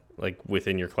 like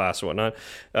within your class or whatnot.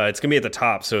 It's gonna be at the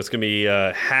top, so it's gonna be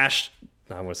hash.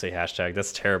 I want to say hashtag.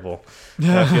 That's terrible.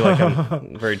 I feel like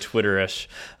I'm very Twitter-ish.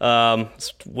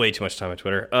 It's way too much time on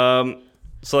Twitter.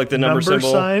 So like the number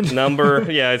symbol, sign? number.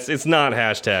 Yeah, it's not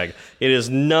hashtag. It is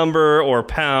number or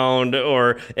pound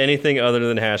or anything other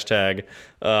than hashtag.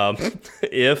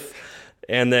 If,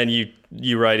 and then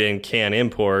you write in can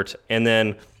import, and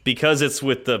then because it's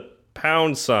with the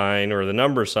pound sign or the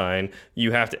number sign,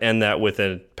 you have to end that with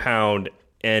a pound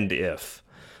and if.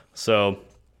 So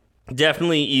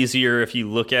definitely easier if you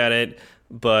look at it,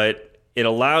 but it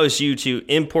allows you to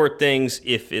import things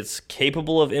if it's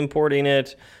capable of importing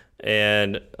it,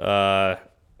 and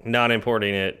not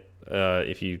importing it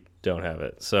if you don't have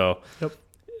it. So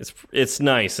it's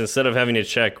nice. Instead of having to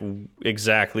check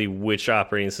exactly which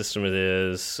operating system it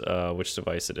is, which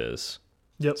device it is.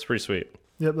 Yep. It's pretty sweet.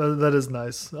 Yep, that is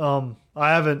nice. I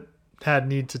haven't had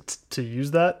need to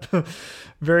use that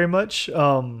very much.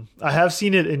 I have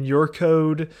seen it in your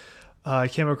code. I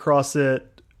came across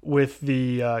it with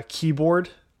the keyboard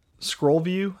scroll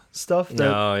view stuff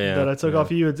that I took off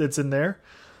of you. It's in there.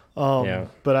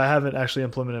 But I haven't actually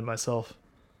implemented it myself.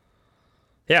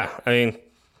 Yeah, I mean,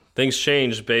 things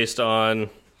change based on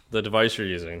the device you're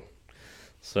using.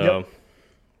 So,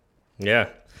 yeah.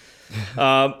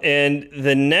 And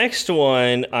the next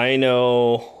one I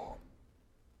know,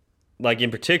 like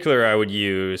in particular I would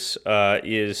use,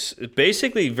 is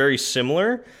basically very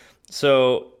similar.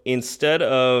 So instead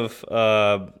of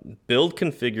build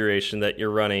configuration that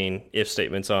you're running if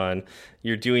statements on,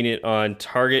 you're doing it on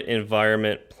target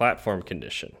environment platform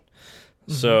condition.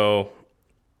 So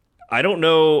I don't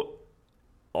know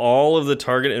all of the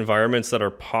target environments that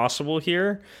are possible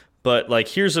here, but like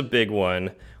here's a big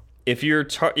one. If you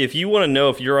want to know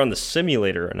if you're on the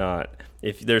simulator or not,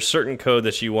 if there's certain code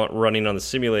that you want running on the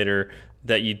simulator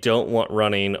that you don't want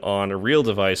running on a real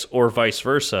device, or vice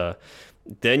versa,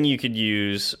 then you could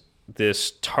use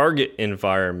this target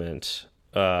environment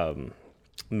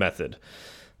method.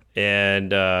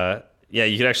 And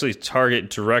you could actually target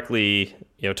directly,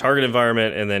 target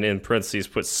environment, and then in parentheses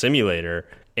put simulator.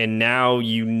 And now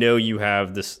you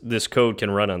have this code can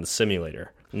run on the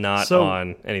simulator, not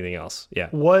on anything else. Yeah.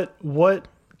 What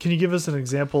can you give us an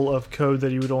example of code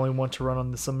that you would only want to run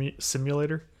on the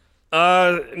simulator?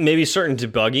 Maybe certain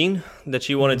debugging that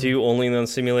you want to do only on the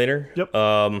simulator. Yep.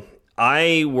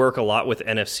 I work a lot with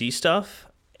NFC stuff,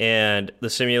 and the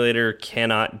simulator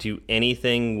cannot do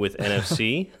anything with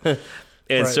NFC.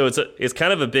 And so it's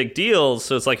kind of a big deal.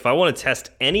 So it's like if I want to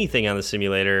test anything on the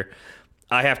simulator,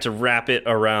 I have to wrap it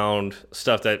around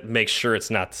stuff that makes sure it's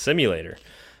not the simulator.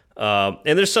 And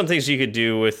there's some things you could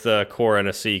do with Core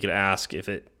NFC. You could ask if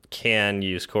it can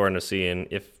use Core NFC, and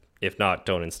if not,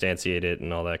 don't instantiate it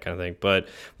and all that kind of thing. But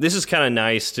this is kind of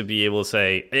nice to be able to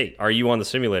say, hey, are you on the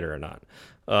simulator or not?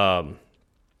 I'm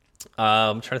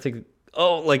trying to think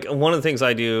Oh, like one of the things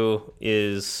I do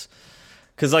is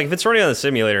because like if it's running on the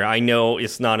simulator, I know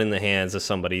it's not in the hands of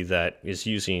somebody that is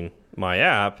using my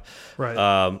app. Right.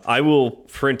 I will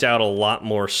print out a lot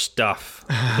more stuff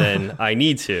than I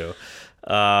need to.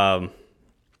 The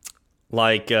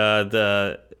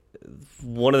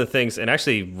one of the things, and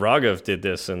actually Raghav did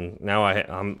this, and now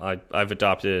I've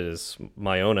adopted it as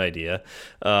my own idea.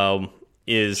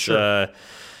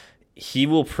 He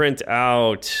will print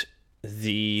out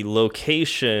the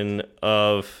location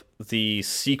of the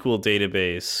SQL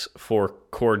database for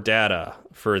core data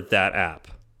for that app.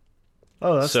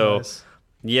 Oh, that's nice.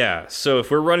 Yeah, so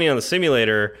if we're running on the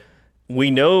simulator,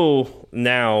 we know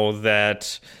now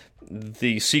that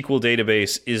the SQL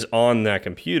database is on that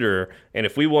computer, and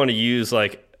if we want to use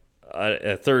like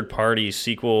a third-party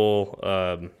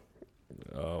SQL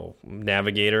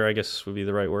navigator, I guess would be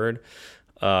the right word,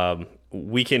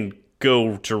 we can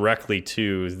go directly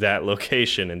to that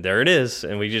location, and there it is,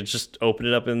 and we just open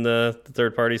it up in the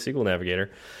third-party SQL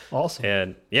navigator. Awesome.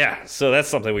 And yeah, so that's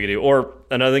something we can do. Or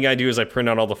another thing I do is I print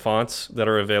out all the fonts that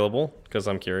are available because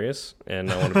I'm curious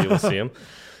and I want to be able to see them.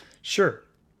 Sure.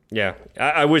 Yeah,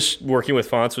 I wish working with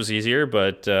fonts was easier,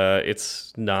 but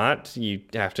it's not. You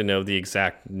have to know the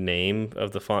exact name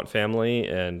of the font family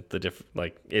and the different.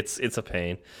 Like it's a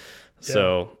pain. Yeah.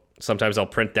 So sometimes I'll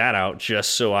print that out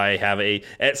just so I have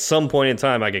at some point in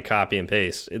time I could copy and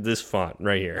paste this font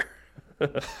right here.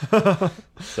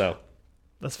 So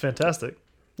that's fantastic.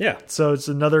 Yeah. So it's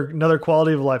another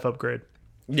quality of life upgrade.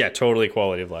 Yeah, totally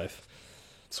quality of life.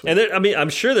 Sweet. And there, I mean, I'm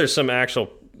sure there's some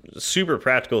actual super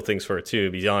practical things for it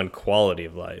too, beyond quality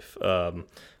of life.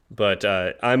 But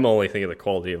I'm only thinking of the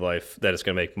quality of life that is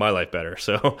going to make my life better.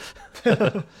 So,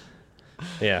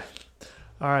 yeah.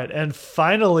 All right, and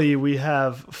finally we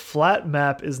have flat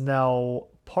map is now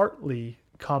partly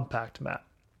compact map.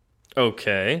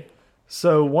 Okay.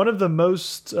 So one of the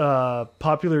most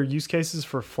popular use cases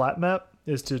for flat map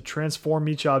is to transform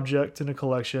each object in a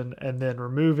collection and then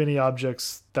remove any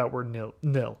objects that were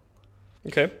nil.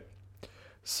 Okay.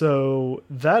 So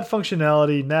that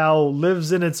functionality now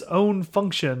lives in its own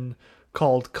function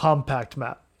called compact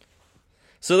map.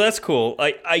 So that's cool.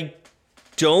 I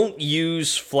don't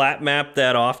use flat map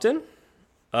that often.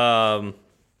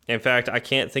 In fact, I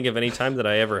can't think of any time that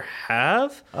I ever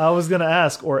have. I was going to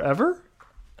ask, or ever?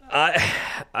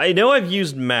 I know I've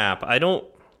used map.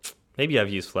 Maybe I've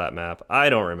used flat map. I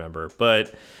don't remember,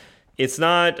 but it's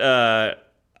not.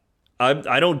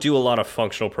 I don't do a lot of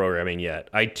functional programming yet.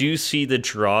 I do see the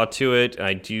draw to it, and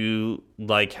I do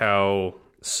like how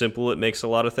simple it makes a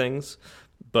lot of things,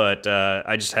 but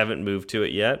I just haven't moved to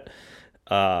it yet.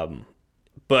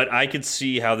 But I could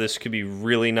see how this could be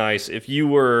really nice if you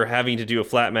were having to do a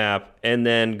flat map and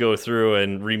then go through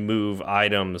and remove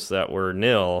items that were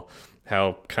nil,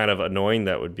 how kind of annoying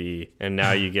that would be. And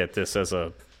now you get this as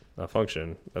a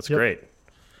function. That's great.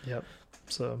 Yep.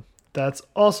 So that's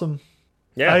awesome.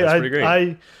 Yeah, that's pretty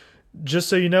great. Just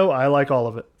so you know, I like all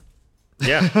of it.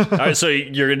 Yeah. All right, so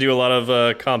you're going to do a lot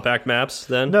of compact maps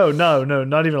then? No,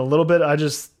 not even a little bit.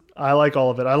 I like all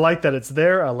of it. I like that it's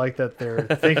there. I like that they're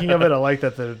thinking of it. I like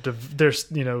that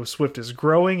they're Swift is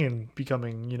growing and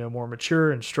becoming, more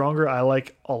mature and stronger. I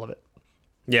like all of it.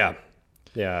 Yeah.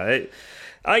 Yeah.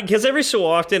 Because every so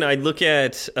often I look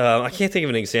at, I can't think of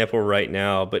an example right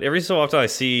now, but every so often I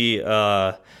see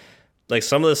like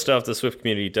some of the stuff the Swift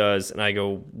community does, and I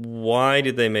go, why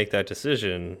did they make that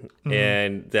decision? Mm-hmm.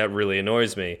 And that really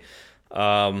annoys me.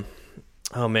 Oh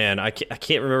man, I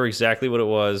can't remember exactly what it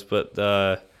was,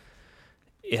 but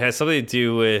it has something to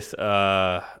do with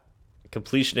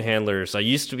completion handlers. I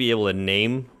used to be able to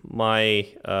name my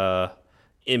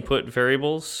input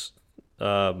variables,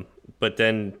 but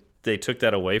then they took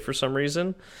that away for some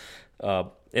reason. And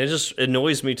it just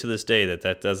annoys me to this day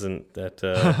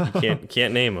that you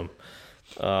can't name them.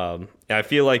 I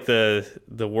feel like the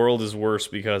world is worse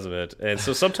because of it, and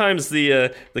so sometimes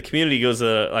the community goes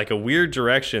like a weird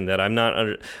direction that I'm not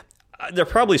under. They're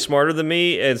probably smarter than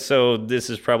me, and so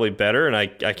this is probably better. And I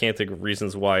can't think of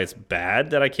reasons why it's bad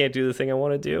that I can't do the thing I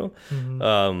want to do.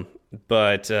 Mm-hmm.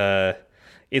 But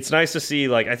it's nice to see.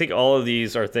 Like I think all of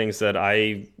these are things that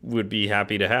I would be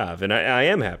happy to have, and I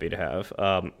am happy to have.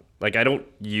 Like I don't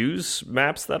use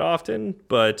maps that often,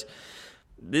 but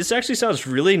this actually sounds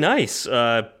really nice.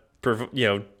 Do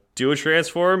a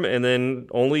transform and then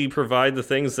only provide the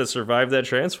things that survive that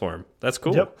transform. That's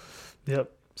cool.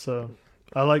 Yep. So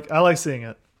I like seeing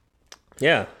it.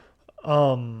 Yeah.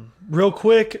 Real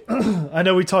quick, I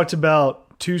know we talked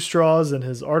about Two Straws and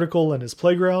his article and his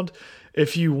playground.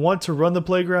 If you want to run the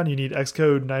playground, you need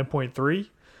Xcode 9.3,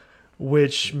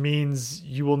 which means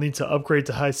you will need to upgrade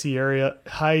to High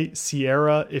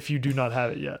Sierra if you do not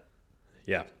have it yet.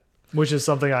 Yeah. Which is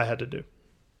something I had to do.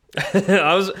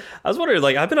 I was wondering,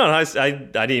 like, I've been on I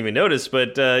didn't even notice,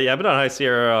 but yeah, I've been on High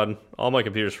Sierra on all my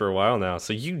computers for a while now.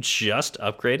 So you just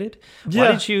upgraded?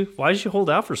 Yeah. Why did you hold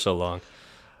out for so long?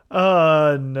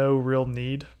 No real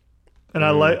need. And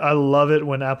I love it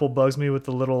when Apple bugs me with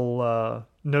the little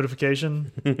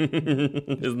notification.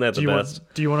 Isn't that the best?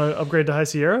 Do you want to upgrade to High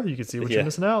Sierra? You can see what you're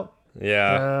missing out.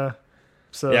 Yeah.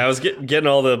 I was getting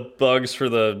all the bugs for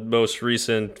the most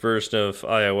recent version of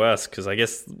iOS because I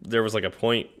guess there was like a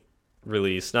point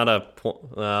release, not a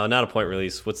point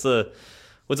release. What's a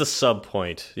sub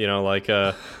point? You know, like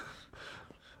I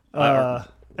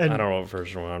don't know what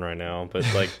version we're on right now, but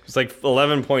like it's like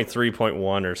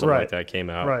 11.3.1 or something like that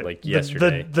came out like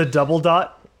yesterday. The double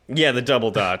dot. Yeah, the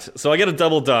double dot. So I get a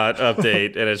double dot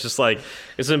update, and it's just like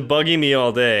it's been bugging me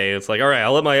all day. It's like, all right,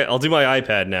 I'll do my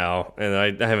iPad now, and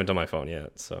I haven't done my phone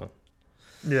yet. So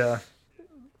yeah,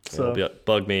 so it'll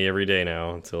bug me every day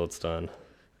now until it's done.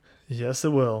 Yes,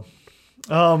 it will.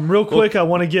 Real quick, I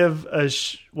want to give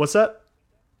what's that?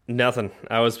 Nothing.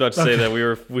 I was about to say that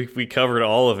we covered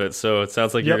all of it, so it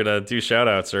sounds like you're gonna do shout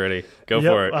outs already. Go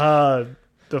for it.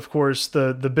 Of course,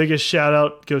 the biggest shout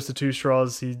out goes to Two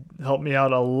Straws. He helped me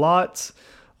out a lot.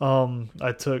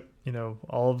 I took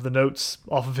all of the notes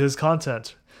off of his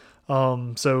content.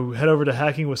 So head over to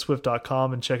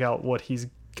hackingwithswift.com and check out what he's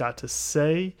got to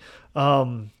say.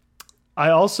 I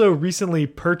also recently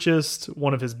purchased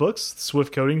one of his books,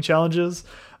 Swift Coding Challenges.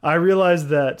 I realized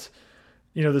that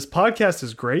this podcast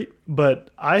is great, but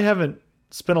I haven't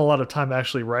spent a lot of time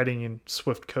actually writing in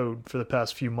Swift code for the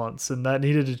past few months, and that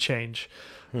needed to change.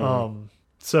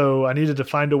 So I needed to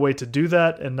find a way to do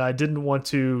that, and I didn't want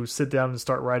to sit down and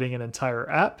start writing an entire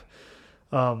app.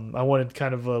 I wanted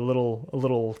kind of a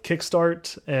little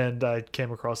kickstart, and I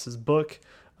came across his book,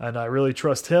 and I really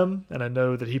trust him, and I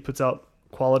know that he puts out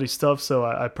quality stuff, so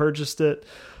I purchased it.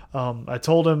 I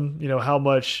told him, how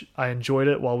much I enjoyed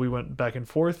it while we went back and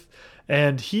forth,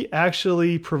 and he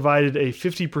actually provided a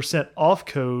 50% off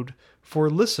code for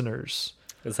listeners.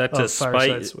 Is that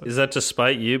to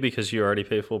spite you because you already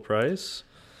pay full price?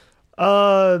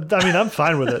 I mean, I'm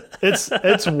fine with it.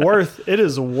 It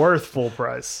is worth full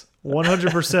price.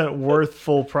 100% worth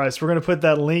full price. We're going to put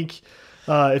that link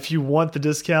if you want the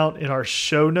discount in our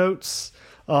show notes.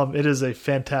 It is a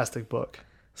fantastic book.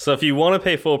 So if you want to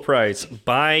pay full price,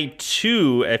 buy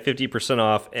 2 at 50%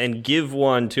 off and give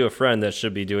one to a friend that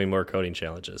should be doing more coding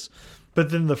challenges.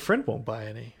 But then the friend won't buy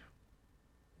any.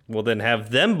 Well, then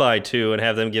have them buy 2 and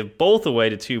have them give both away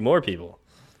to 2 more people.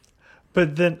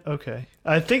 But then, okay.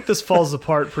 I think this falls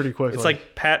apart pretty quickly. It's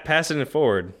like passing it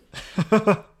forward.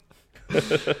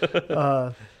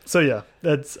 So yeah,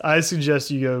 I suggest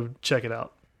you go check it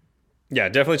out. Yeah,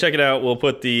 definitely check it out. We'll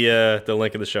put the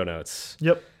link in the show notes.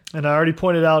 Yep. And I already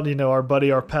pointed out, our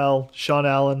buddy, our pal, Sean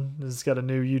Allen, has got a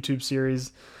new YouTube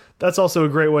series. That's also a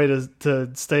great way to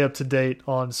stay up to date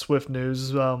on Swift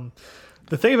news. The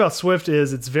thing about Swift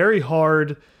is it's very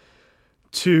hard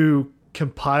to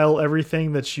compile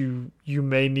everything that you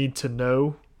may need to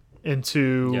know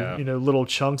into little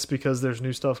chunks because there's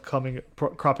new stuff cropping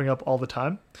up all the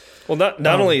time. Well,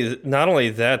 not only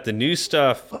that, the new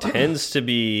stuff tends to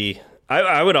be.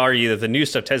 I would argue that the new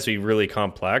stuff tends to be really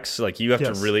complex. Like you have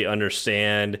to really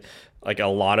understand like a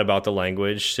lot about the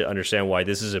language to understand why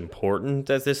this is important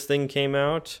that this thing came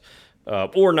out,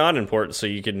 or not important, so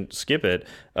you can skip it.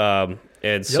 So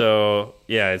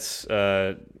it's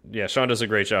Sean does a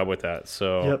great job with that.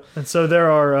 So yep. And so there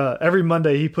are every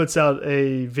Monday he puts out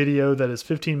a video that is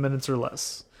 15 minutes or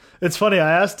less. It's funny.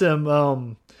 I asked him,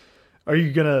 are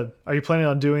you planning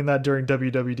on doing that during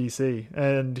WWDC?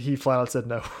 And he flat out said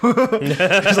no.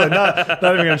 He's like, not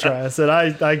even gonna try. I said,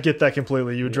 I get that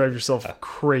completely. You would drive yourself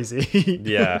crazy.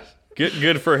 Yeah.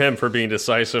 Good for him for being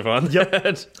decisive on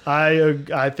that.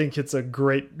 I think it's a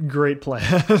great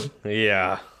plan.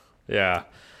 Yeah.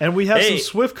 And we have some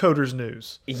Swift coders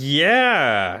news.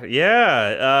 Yeah.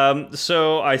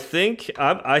 So I think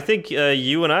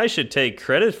you and I should take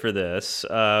credit for this.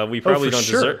 We probably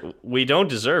don't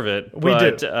deserve it. We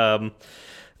do.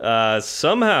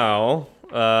 Somehow,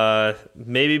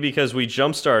 maybe because we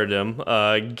jump started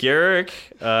him, Garrick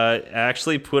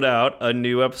actually put out a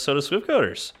new episode of Swift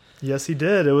Coders. Yes, he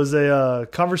did. It was a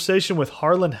conversation with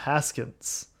Harlan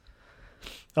Haskins.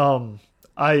 I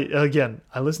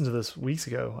listened to this weeks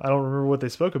ago. I don't remember what they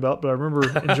spoke about, but I remember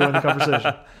enjoying the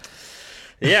conversation.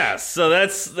 Yeah, so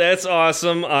that's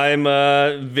awesome. I'm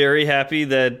very happy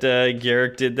that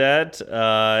Garrick did that,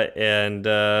 and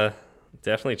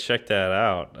definitely check that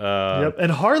out. Yep,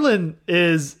 and Harlan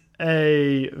is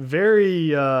a very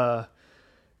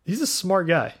he's a smart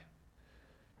guy.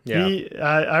 Yeah.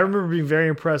 I remember being very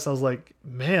impressed. I was like,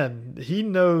 man, he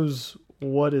knows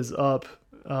what is up.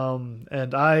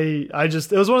 And I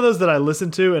just, it was one of those that I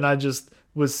listened to and I just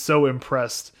was so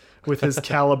impressed with his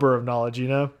caliber of knowledge, you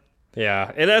know?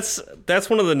 Yeah, and that's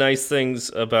one of the nice things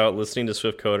about listening to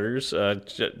Swift Coders.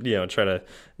 You know, try to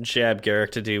jab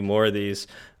Garrick to do more of these.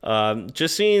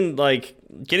 Just seeing like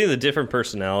getting the different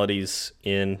personalities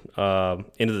into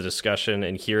the discussion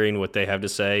and hearing what they have to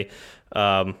say.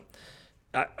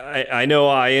 I know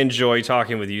I enjoy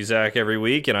talking with you, Zach, every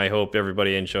week, and I hope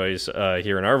everybody enjoys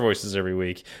hearing our voices every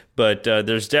week. But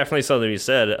there's definitely something to be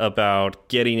said about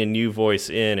getting a new voice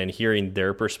in and hearing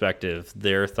their perspective,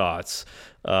 their thoughts.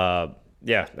 Yeah,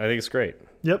 I think it's great.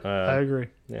 Yep, I agree.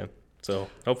 Yeah, so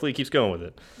hopefully he keeps going with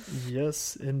it.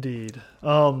 Yes, indeed.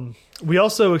 We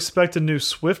also expect a new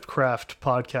Swiftcraft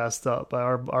podcast up by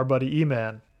our buddy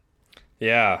E-Man.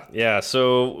 Yeah.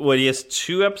 So, what, he has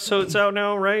 2 episodes out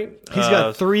now, right? He's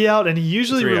got 3 out, and he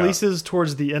usually releases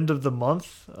towards the end of the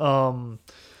month.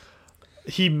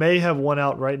 He may have one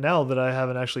out right now that I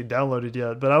haven't actually downloaded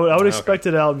yet, but I would expect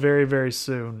it out very, very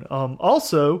soon.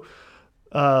 Also,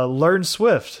 Learn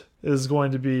Swift is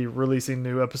going to be releasing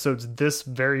new episodes this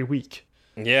very week.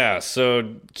 Yeah,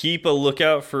 so keep a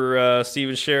lookout for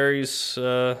Stephen Sherry's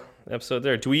episode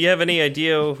there. Do we have any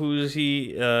idea who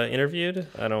he interviewed?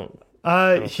 I don't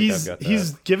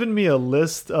he's given me a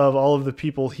list of all of the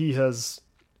people he has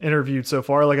interviewed so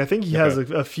far. Like I think he has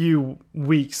a few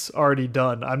weeks already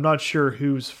done. I'm not sure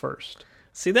who's first.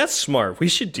 See, that's smart. We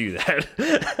should do that.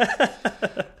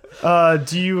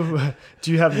 Do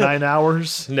you have 9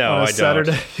 hours? No, on a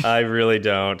Saturday? Don't. I really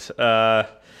don't.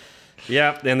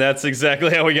 Yeah, and that's exactly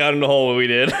how we got in the hole we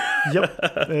did.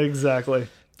 Yep, exactly.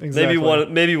 Maybe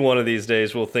one of these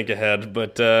days we'll think ahead,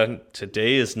 but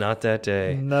today is not that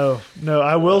day. No.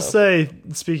 I will say,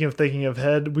 speaking of thinking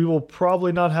ahead, we will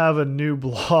probably not have a new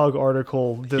blog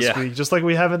article this week, just like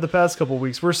we haven't the past couple of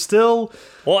weeks. We're still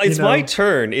it's my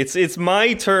turn. It's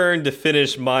my turn to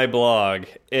finish my blog,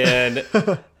 and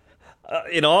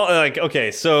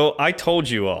so I told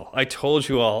you all,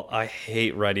 I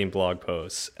hate writing blog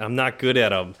posts. I'm not good at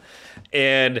them,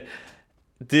 and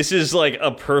this is like a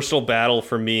personal battle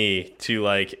for me to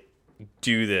like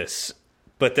do this.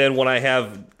 But then when I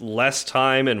have less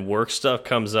time and work stuff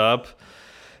comes up,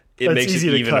 it makes it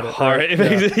even harder.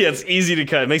 It's easy to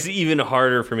cut. It makes it even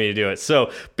harder for me to do it.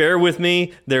 So bear with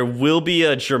me. There will be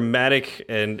a dramatic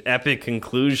and epic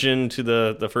conclusion to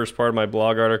the first part of my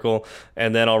blog article,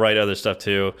 and then I'll write other stuff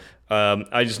too.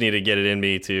 I just need to get it in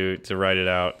me to write it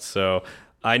out. So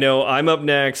I know I'm up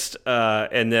next,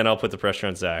 and then I'll put the pressure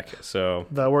on Zach. So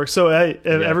that works. So hey,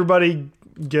 everybody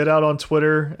get out on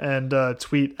Twitter and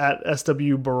tweet at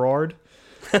SW Berard.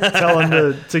 Tell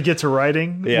him to get to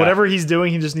writing. Yeah. Whatever he's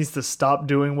doing, he just needs to stop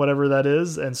doing whatever that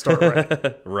is and start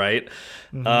writing. Right.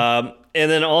 And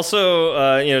then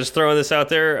also, just throwing this out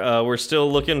there, we're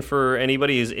still looking for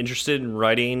anybody who's interested in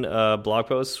writing blog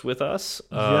posts with us.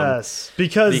 Yes,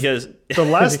 because the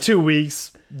last 2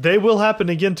 weeks, they will happen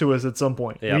again to us at some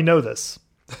point. Yep. We know this.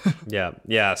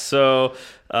 Yeah. So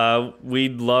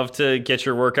we'd love to get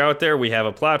your work out there. We have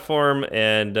a platform,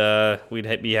 and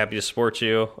we'd be happy to support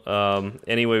you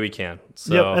any way we can.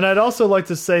 So. Yep. And I'd also like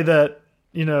to say that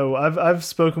I've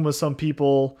spoken with some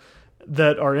people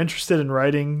that are interested in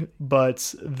writing,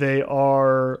 but they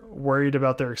are worried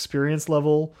about their experience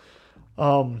level.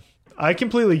 I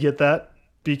completely get that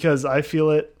because I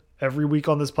feel it every week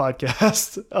on this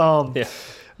podcast.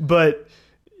 But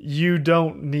you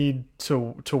don't need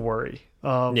to worry.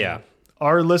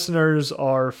 Our listeners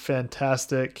are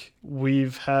fantastic.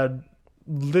 We've had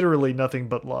literally nothing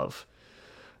but love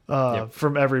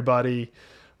from everybody.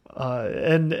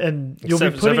 And you'll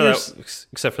be putting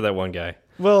except for that one guy.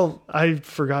 Well, I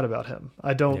forgot about him.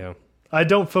 I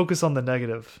don't focus on the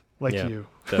negative like you.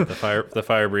 the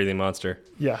fire breathing monster.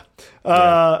 Yeah.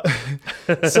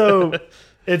 So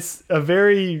it's a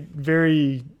very,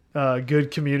 very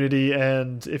good community,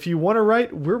 and if you want to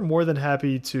write, we're more than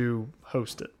happy to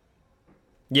host it.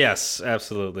 Yes,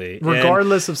 absolutely.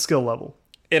 Regardless of skill level.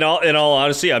 In all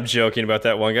honesty, I'm joking about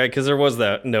that one guy because there was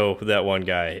that one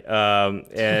guy,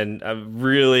 and I'm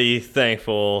really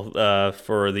thankful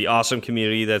for the awesome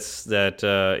community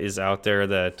that is out there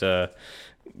that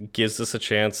gives us a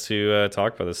chance to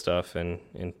talk about this stuff and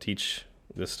teach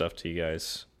this stuff to you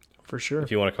guys. For sure.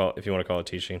 If you want to call it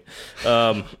teaching,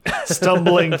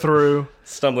 stumbling through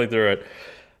it.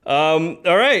 All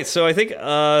right, so I think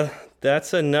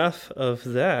that's enough of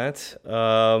that.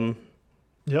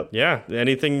 Yep. Yeah.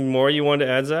 Anything more you want to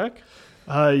add, Zach?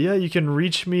 Yeah, you can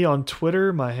reach me on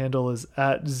Twitter. My handle is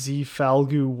at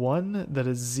zfalgout1. That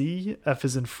is Z, F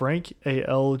as in Frank,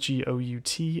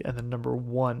 ALGOUT, and the number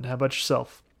 1. How about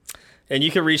yourself? And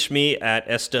you can reach me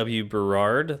at SW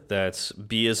Berard. That's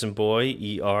B as in boy,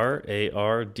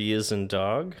 ERARD as in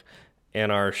dog.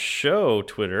 And our show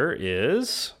Twitter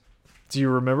is... Do you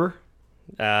remember?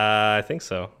 I think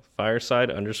so.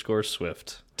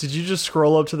 Fireside_Swift. Did you just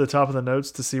scroll up to the top of the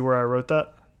notes to see where I wrote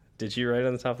that? Did you write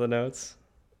on the top of the notes?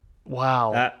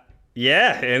 Wow.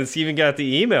 Yeah, and it's even got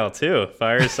the email too.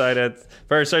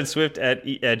 Firesideswift at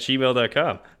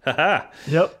gmail.com. Haha.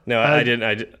 Yep. No, I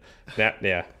didn't.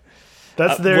 Yeah.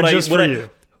 That's there just for you.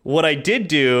 What I did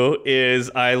do is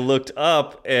I looked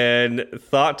up and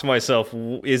thought to myself,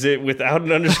 is it without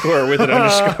an underscore or with an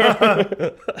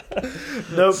underscore?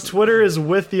 Nope. Twitter is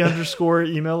with the underscore.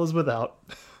 Email is without.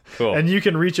 Cool. And you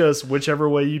can reach us whichever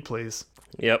way you please.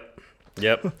 Yep.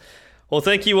 Well,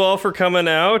 thank you all for coming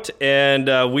out,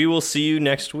 and we will see you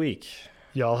next week.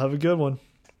 Y'all have a good one.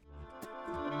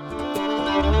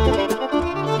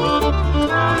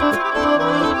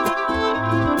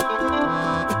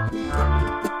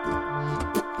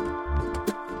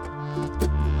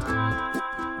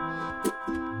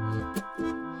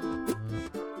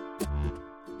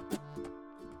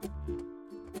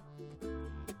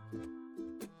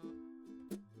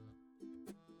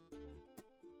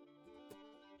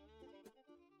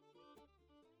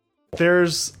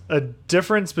 There's a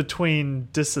difference between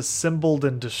disassembled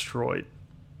and destroyed.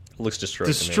 It looks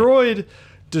destroyed.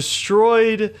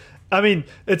 Destroyed. I mean,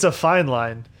 it's a fine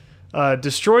line.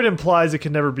 Destroyed implies it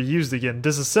can never be used again.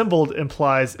 Disassembled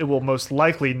implies it will most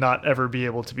likely not ever be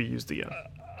able to be used again.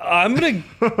 I'm going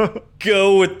to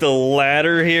go with the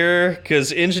latter here,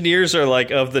 because engineers are like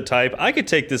of the type, I could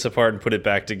take this apart and put it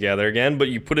back together again, but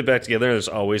you put it back together and there's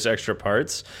always extra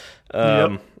parts.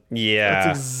 Yep. Yeah.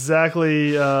 That's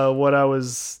exactly what I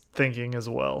was thinking as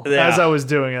well. Yeah. As I was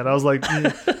doing it, I was like,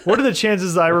 what are the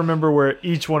chances I remember where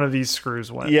each one of these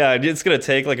screws went? Yeah, it's going to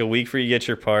take like a week for you to get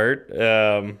your part.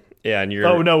 Yeah, and you're...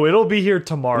 Oh, no, it'll be here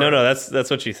tomorrow. No, that's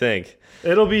what you think.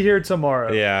 It'll be here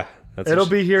tomorrow. Yeah. It'll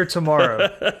be here tomorrow.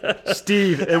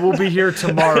 Steve, it will be here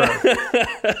tomorrow.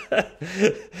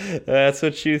 That's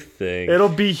what you think. It'll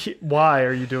be... Why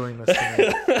are you doing this to me?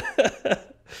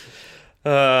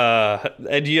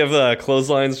 And do you have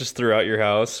clotheslines just throughout your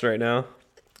house right now?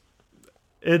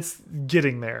 It's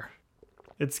getting there.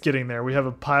 We have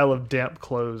a pile of damp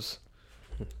clothes.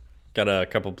 Got a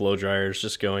couple blow dryers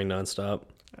just going nonstop.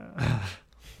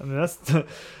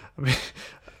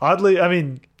 Oddly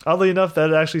enough,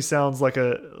 that actually sounds like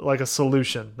a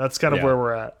solution. That's kind of where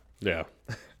we're at. Yeah.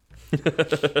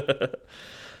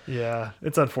 Yeah,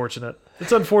 it's unfortunate.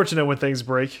 It's unfortunate when things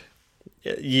break.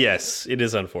 Yes, it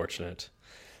is unfortunate,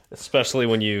 especially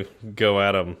when you go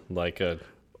at them like a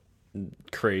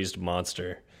crazed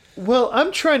monster. Well,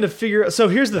 I'm trying to figure. So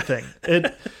here's the thing.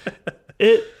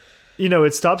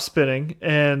 It stopped spinning,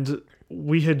 and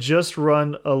we had just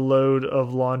run a load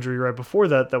of laundry right before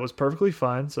that was perfectly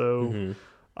fine. So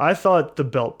I thought the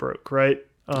belt broke, right?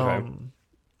 Okay.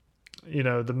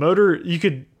 The motor, you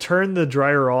could turn the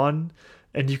dryer on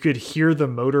and you could hear the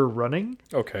motor running.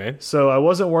 Okay. So I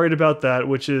wasn't worried about that,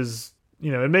 which is,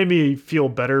 it made me feel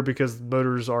better because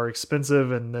motors are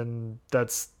expensive, and then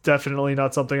that's definitely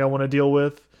not something I want to deal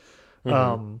with.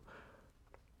 I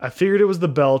figured it was the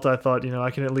belt. I thought,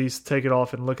 I can at least take it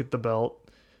off and look at the belt.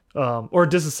 Or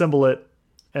disassemble it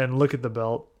and look at the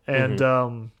belt.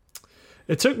 And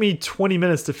it took me 20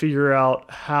 minutes to figure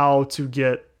out how to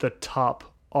get the top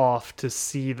off to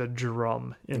see the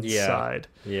drum inside.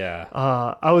 Yeah.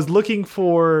 I was looking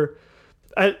for...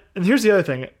 and here's the other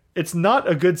thing. It's not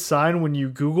a good sign when you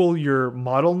Google your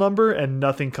model number and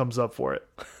nothing comes up for it.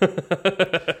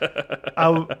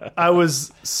 I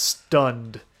was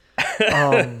stunned.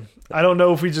 I don't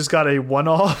know if we just got a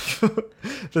one-off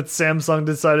that Samsung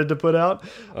decided to put out.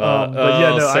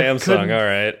 Samsung, all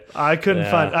right. I couldn't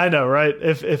find... I know, right?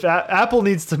 If Apple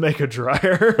needs to make a dryer,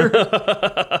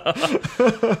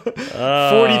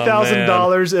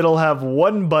 $40,000, it'll have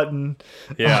one button,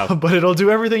 but it'll do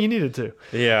everything you need it to.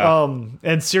 Yeah.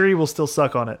 And Siri will still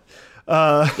suck on it.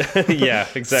 Yeah,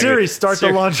 exactly. Siri, start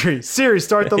the laundry. Siri,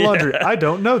 start the laundry. I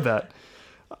don't know that.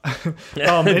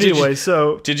 Anyway,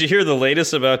 did you hear the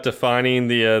latest about defining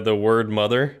the word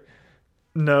mother?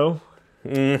 No.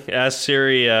 Ask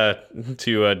Siri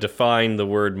to define the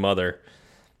word mother.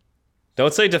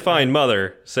 Don't say define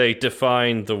mother. Say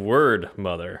define the word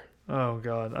mother. Oh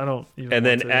God, I don't even. And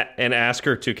then and ask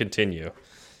her to continue.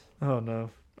 Oh no.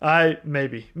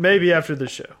 Maybe after the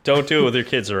show. Don't do it with your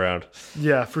kids around.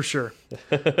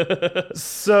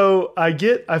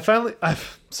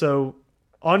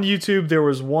 on YouTube, there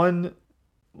was one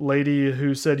lady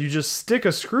who said you just stick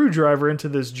a screwdriver into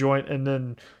this joint and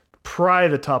then pry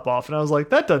the top off. And I was like,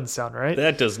 that doesn't sound right.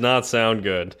 That does not sound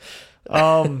good.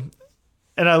 And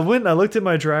I went and I looked at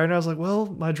my dryer and I was like, well,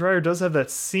 my dryer does have that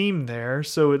seam there,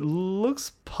 so it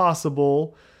looks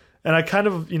possible. And I kind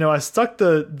of, I stuck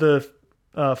the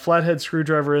flathead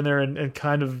screwdriver in there and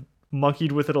kind of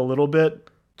monkeyed with it a little bit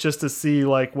just to see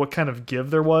like what kind of give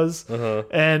there was.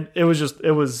 And it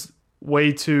was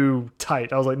way too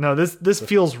tight. I was like, no, this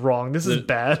feels wrong. This is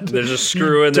bad. There's a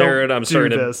screw in there, and I'm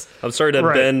starting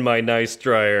to bend my nice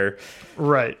dryer.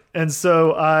 Right. And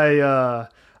so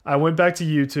I went back to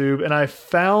YouTube and I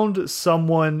found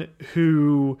someone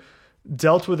who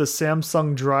dealt with a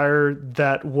Samsung dryer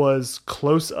that was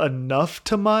close enough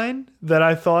to mine that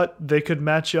I thought they could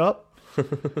match up.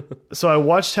 So I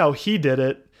watched how he did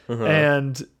it,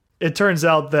 and it turns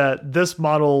out that this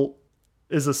model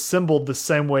is assembled the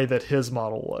same way that his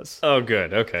model was. Oh,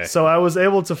 good. Okay. So I was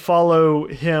able to follow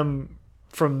him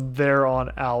from there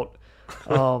on out.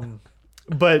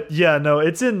 But yeah, no,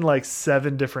 it's in like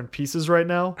 7 different pieces right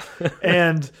now.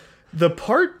 And the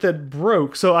part that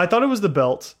broke, so I thought it was the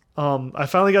belt. I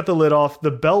finally got the lid off.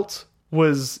 The belt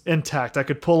was intact. I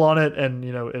could pull on it, and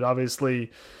it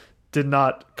obviously did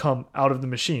not come out of the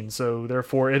machine. So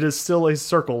therefore it is still a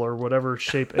circle or whatever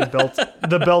shape a belt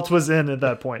the belt was in at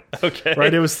that point. Okay.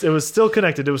 Right? It was still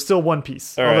connected. It was still one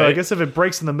piece. All Although right. I guess if it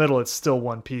breaks in the middle, it's still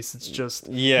one piece. It's just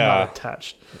not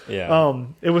attached. Yeah.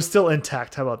 It was still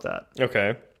intact. How about that?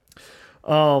 Okay.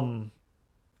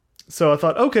 So I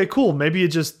thought, okay, cool. Maybe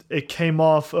it came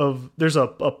off of, there's a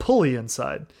pulley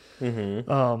inside.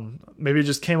 Maybe it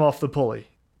just came off the pulley.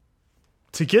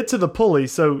 To get to the pulley,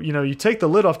 so you take the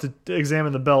lid off to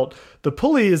examine the belt. The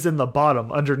pulley is in the bottom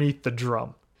underneath the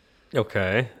drum.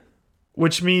 Okay.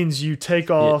 Which means you take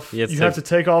off. You have to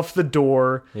take off the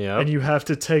door, and you have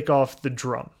to take off the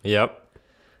drum. Yep.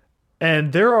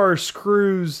 And there are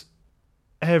screws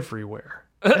everywhere.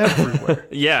 Everywhere.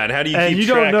 Yeah, and how do you keep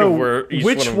track of where each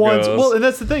which one ones? goes? Well, and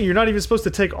that's the thing. You're not even supposed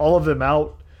to take all of them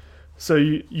out. So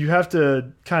you have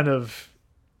to kind of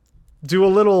do a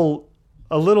little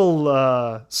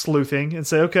sleuthing and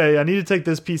say, okay, I need to take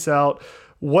this piece out.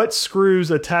 What screws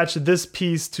attach this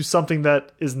piece to something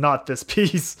that is not this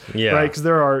piece? Yeah. Right? Because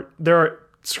there are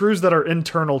screws that are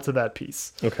internal to that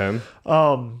piece. Okay.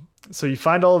 So you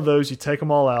find all of those, you take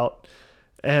them all out,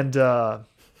 and I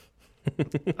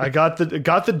got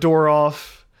the door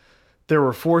off. There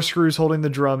were 4 screws holding the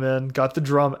drum in. Got the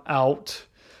drum out,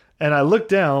 and I looked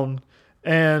down,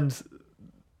 and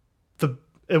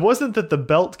it wasn't that the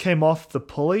belt came off the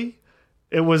pulley.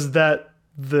 It was that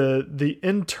the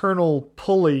internal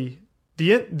pulley,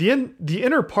 the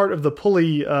inner part of the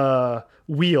pulley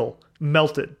wheel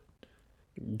melted.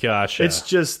 Gotcha.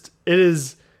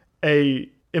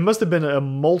 It must have been a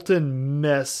molten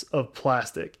mess of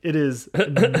plastic. It is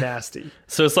nasty.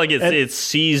 So it's like it's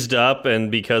seized up, and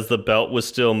because the belt was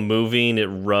still moving, it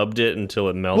rubbed it until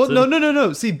it melted? Well,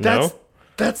 no. See,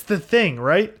 that's the thing,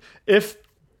 right? If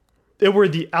it were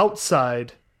the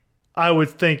outside, I would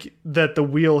think that the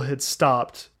wheel had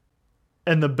stopped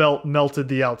and the belt melted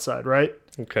the outside, right?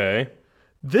 Okay.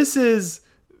 This is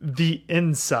the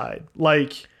inside.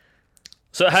 Like,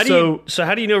 So how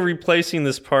do you know replacing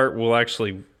this part will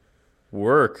actually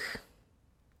work?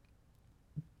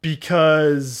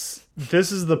 Because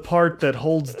this is the part that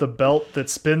holds the belt that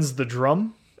spins the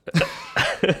drum.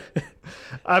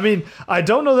 I mean, I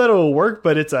don't know that it will work,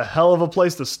 but it's a hell of a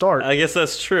place to start. I guess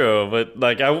that's true, but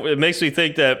it makes me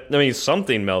think that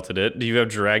something melted it. Do you have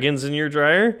dragons in your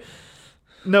dryer?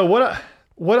 No,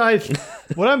 what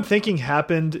I'm thinking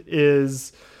happened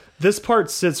is this part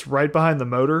sits right behind the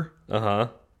motor.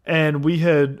 And we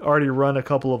had already run a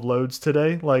couple of loads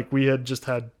today. Like, we had just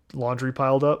had laundry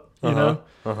piled up, you know?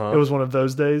 It was one of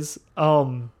those days.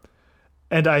 And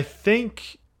I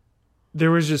think there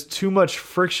was just too much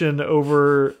friction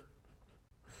over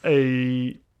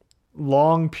a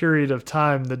long period of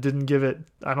time that didn't give it,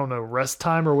 I don't know, rest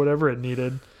time or whatever it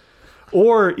needed.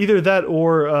 Or either that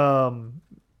or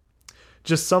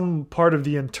just some part of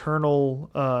the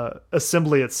internal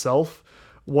assembly itself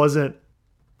wasn't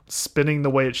spinning the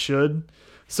way it should.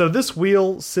 So this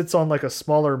wheel sits on like a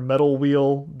smaller metal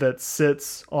wheel that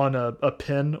sits on a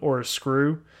pin or a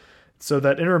screw. So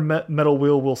that inner metal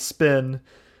wheel will spin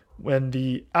when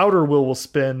the outer wheel will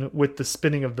spin with the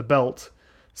spinning of the belt.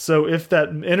 So if that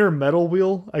inner metal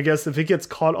wheel, I guess if it gets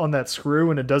caught on that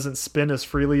screw and it doesn't spin as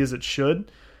freely as it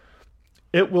should,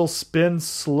 it will spin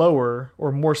slower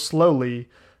or more slowly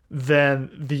than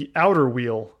the outer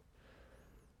wheel.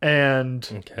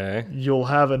 And you'll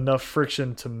have enough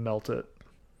friction to melt it.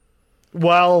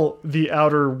 while the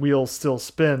outer wheel still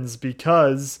spins,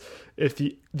 because if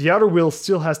the outer wheel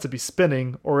still has to be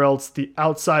spinning, or else the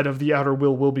outside of the outer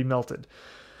wheel will be melted.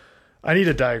 I need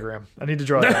a diagram. I need to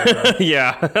draw a diagram.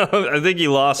 Yeah, I think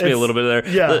you lost me a little bit there.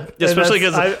 Yeah, especially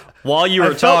because while you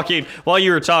were talking,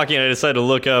 I decided to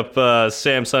look up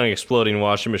Samsung exploding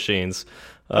washing machines.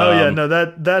 Oh yeah, no,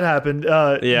 that happened.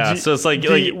 Yeah, so it's like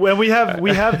when we have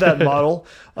that model,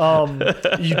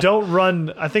 you don't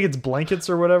run. I think it's blankets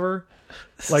or whatever,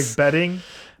 like bedding.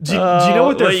 Do you know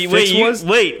what their fix was?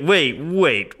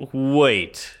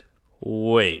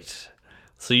 Wait.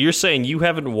 So you're saying you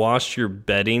haven't washed your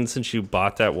bedding since you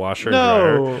bought that washer and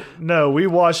dryer? No, we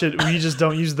wash it. We just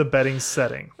don't use the bedding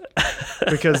setting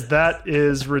because that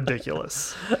is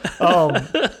ridiculous. Do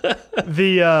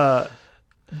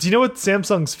you know what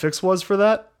Samsung's fix was for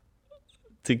that?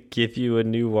 To give you a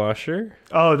new washer?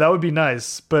 Oh, that would be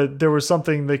nice, but there was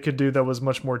something they could do that was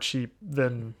much more cheap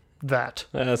than that.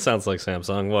 That sounds like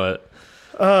Samsung. What?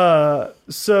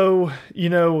 So, you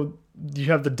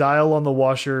have the dial on the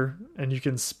washer and you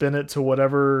can spin it to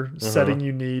whatever setting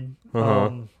you need.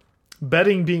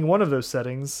 Bedding being one of those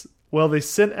settings. Well, they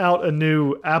sent out a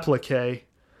new applique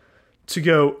to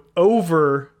go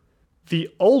over the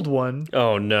old one.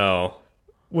 Oh no.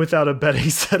 Without a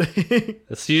bedding setting.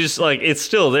 So you just it's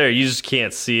still there. You just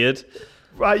can't see it.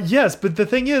 Yes, but the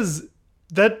thing is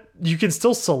that you can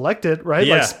still select it, right?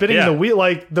 Yeah, like spinning the wheel,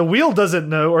 the wheel doesn't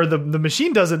know, or the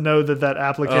machine doesn't know that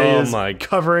applique is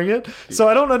covering it. So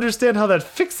I don't understand how that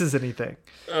fixes anything.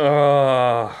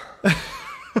 Oh,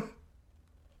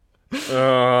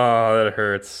 that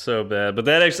hurts so bad. But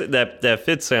that actually that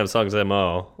fits Samsung's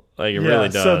MO. Like it really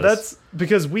does. So that's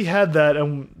because we had that,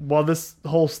 and while this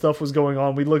whole stuff was going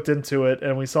on, we looked into it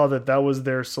and we saw that was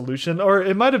their solution, or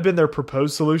it might have been their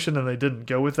proposed solution, and they didn't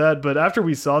go with that. But after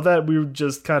we saw that, we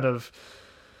just kind of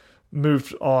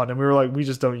moved on, and we were like, we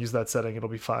just don't use that setting; it'll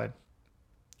be fine.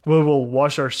 We'll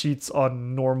wash our sheets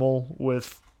on normal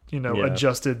with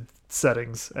adjusted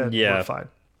settings, and we're fine.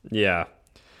 Yeah.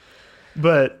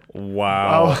 But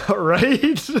wow,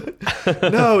 right?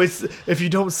 No, it's if you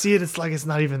don't see it, it's like it's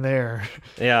not even there.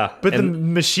 Yeah, but the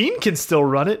machine can still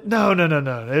run it. No,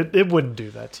 it wouldn't do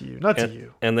that to you, to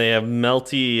you. And they have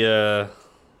melty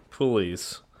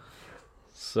pulleys.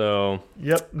 So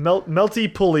yep,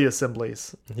 melty pulley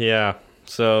assemblies. Yeah,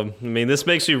 so I mean, this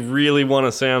makes you really want a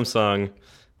Samsung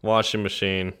washing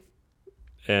machine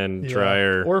and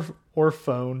dryer or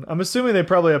phone. I'm assuming they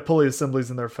probably have pulley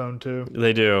assemblies in their phone too.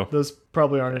 They do. Those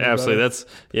probably aren't any absolutely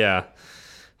better.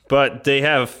 But they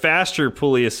have faster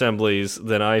pulley assemblies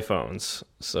than iPhones,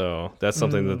 so that's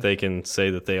something that they can say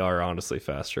that they are honestly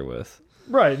faster with.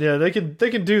 Right? Yeah, they can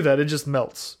do that. It just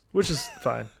melts, which is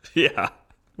fine. Yeah,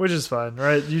 which is fine,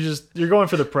 right? You're going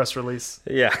for the press release.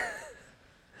 Yeah.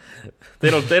 They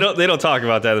don't talk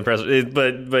about that in the press,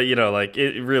 but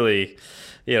it really.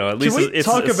 At least it's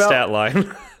a stat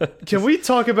line. Can we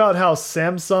talk about how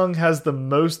Samsung has the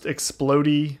most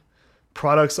explodey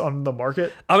products on the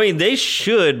market? I mean, they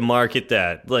should market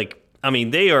that.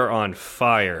 They are on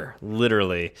fire,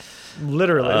 literally.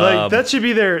 That should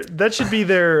be their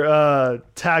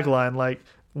tagline. Like,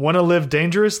 want to live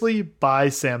dangerously? Buy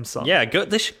Samsung. Yeah,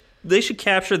 they should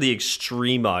capture the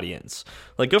extreme audience.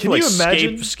 Go for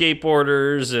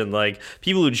skateboarders and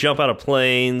people who jump out of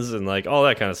planes and all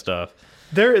that kind of stuff.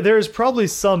 There's probably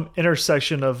some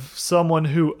intersection of someone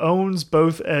who owns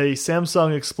both a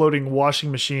Samsung exploding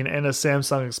washing machine and a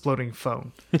Samsung exploding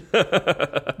phone.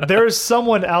 There's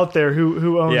someone out there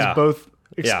who owns both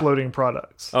exploding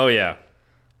products. Oh yeah.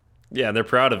 Yeah, they're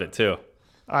proud of it too.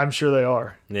 I'm sure they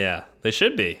are. Yeah, they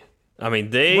should be. I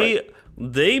mean,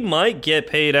 they might get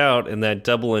paid out in that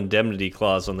double indemnity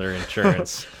clause on their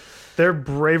insurance. They're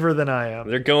braver than I am.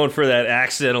 They're going for that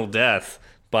accidental death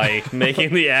by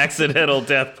making the accidental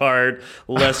death part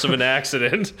less of an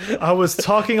accident. I was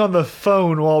talking on the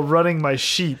phone while running my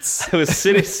sheets. I was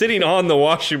sitting on the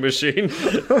washing machine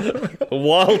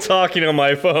while talking on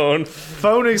my phone.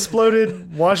 Phone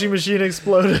exploded, washing machine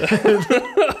exploded.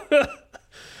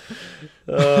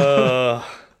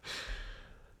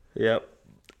 Yep.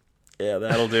 Yeah,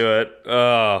 that'll do it.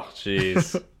 Oh,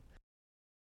 jeez.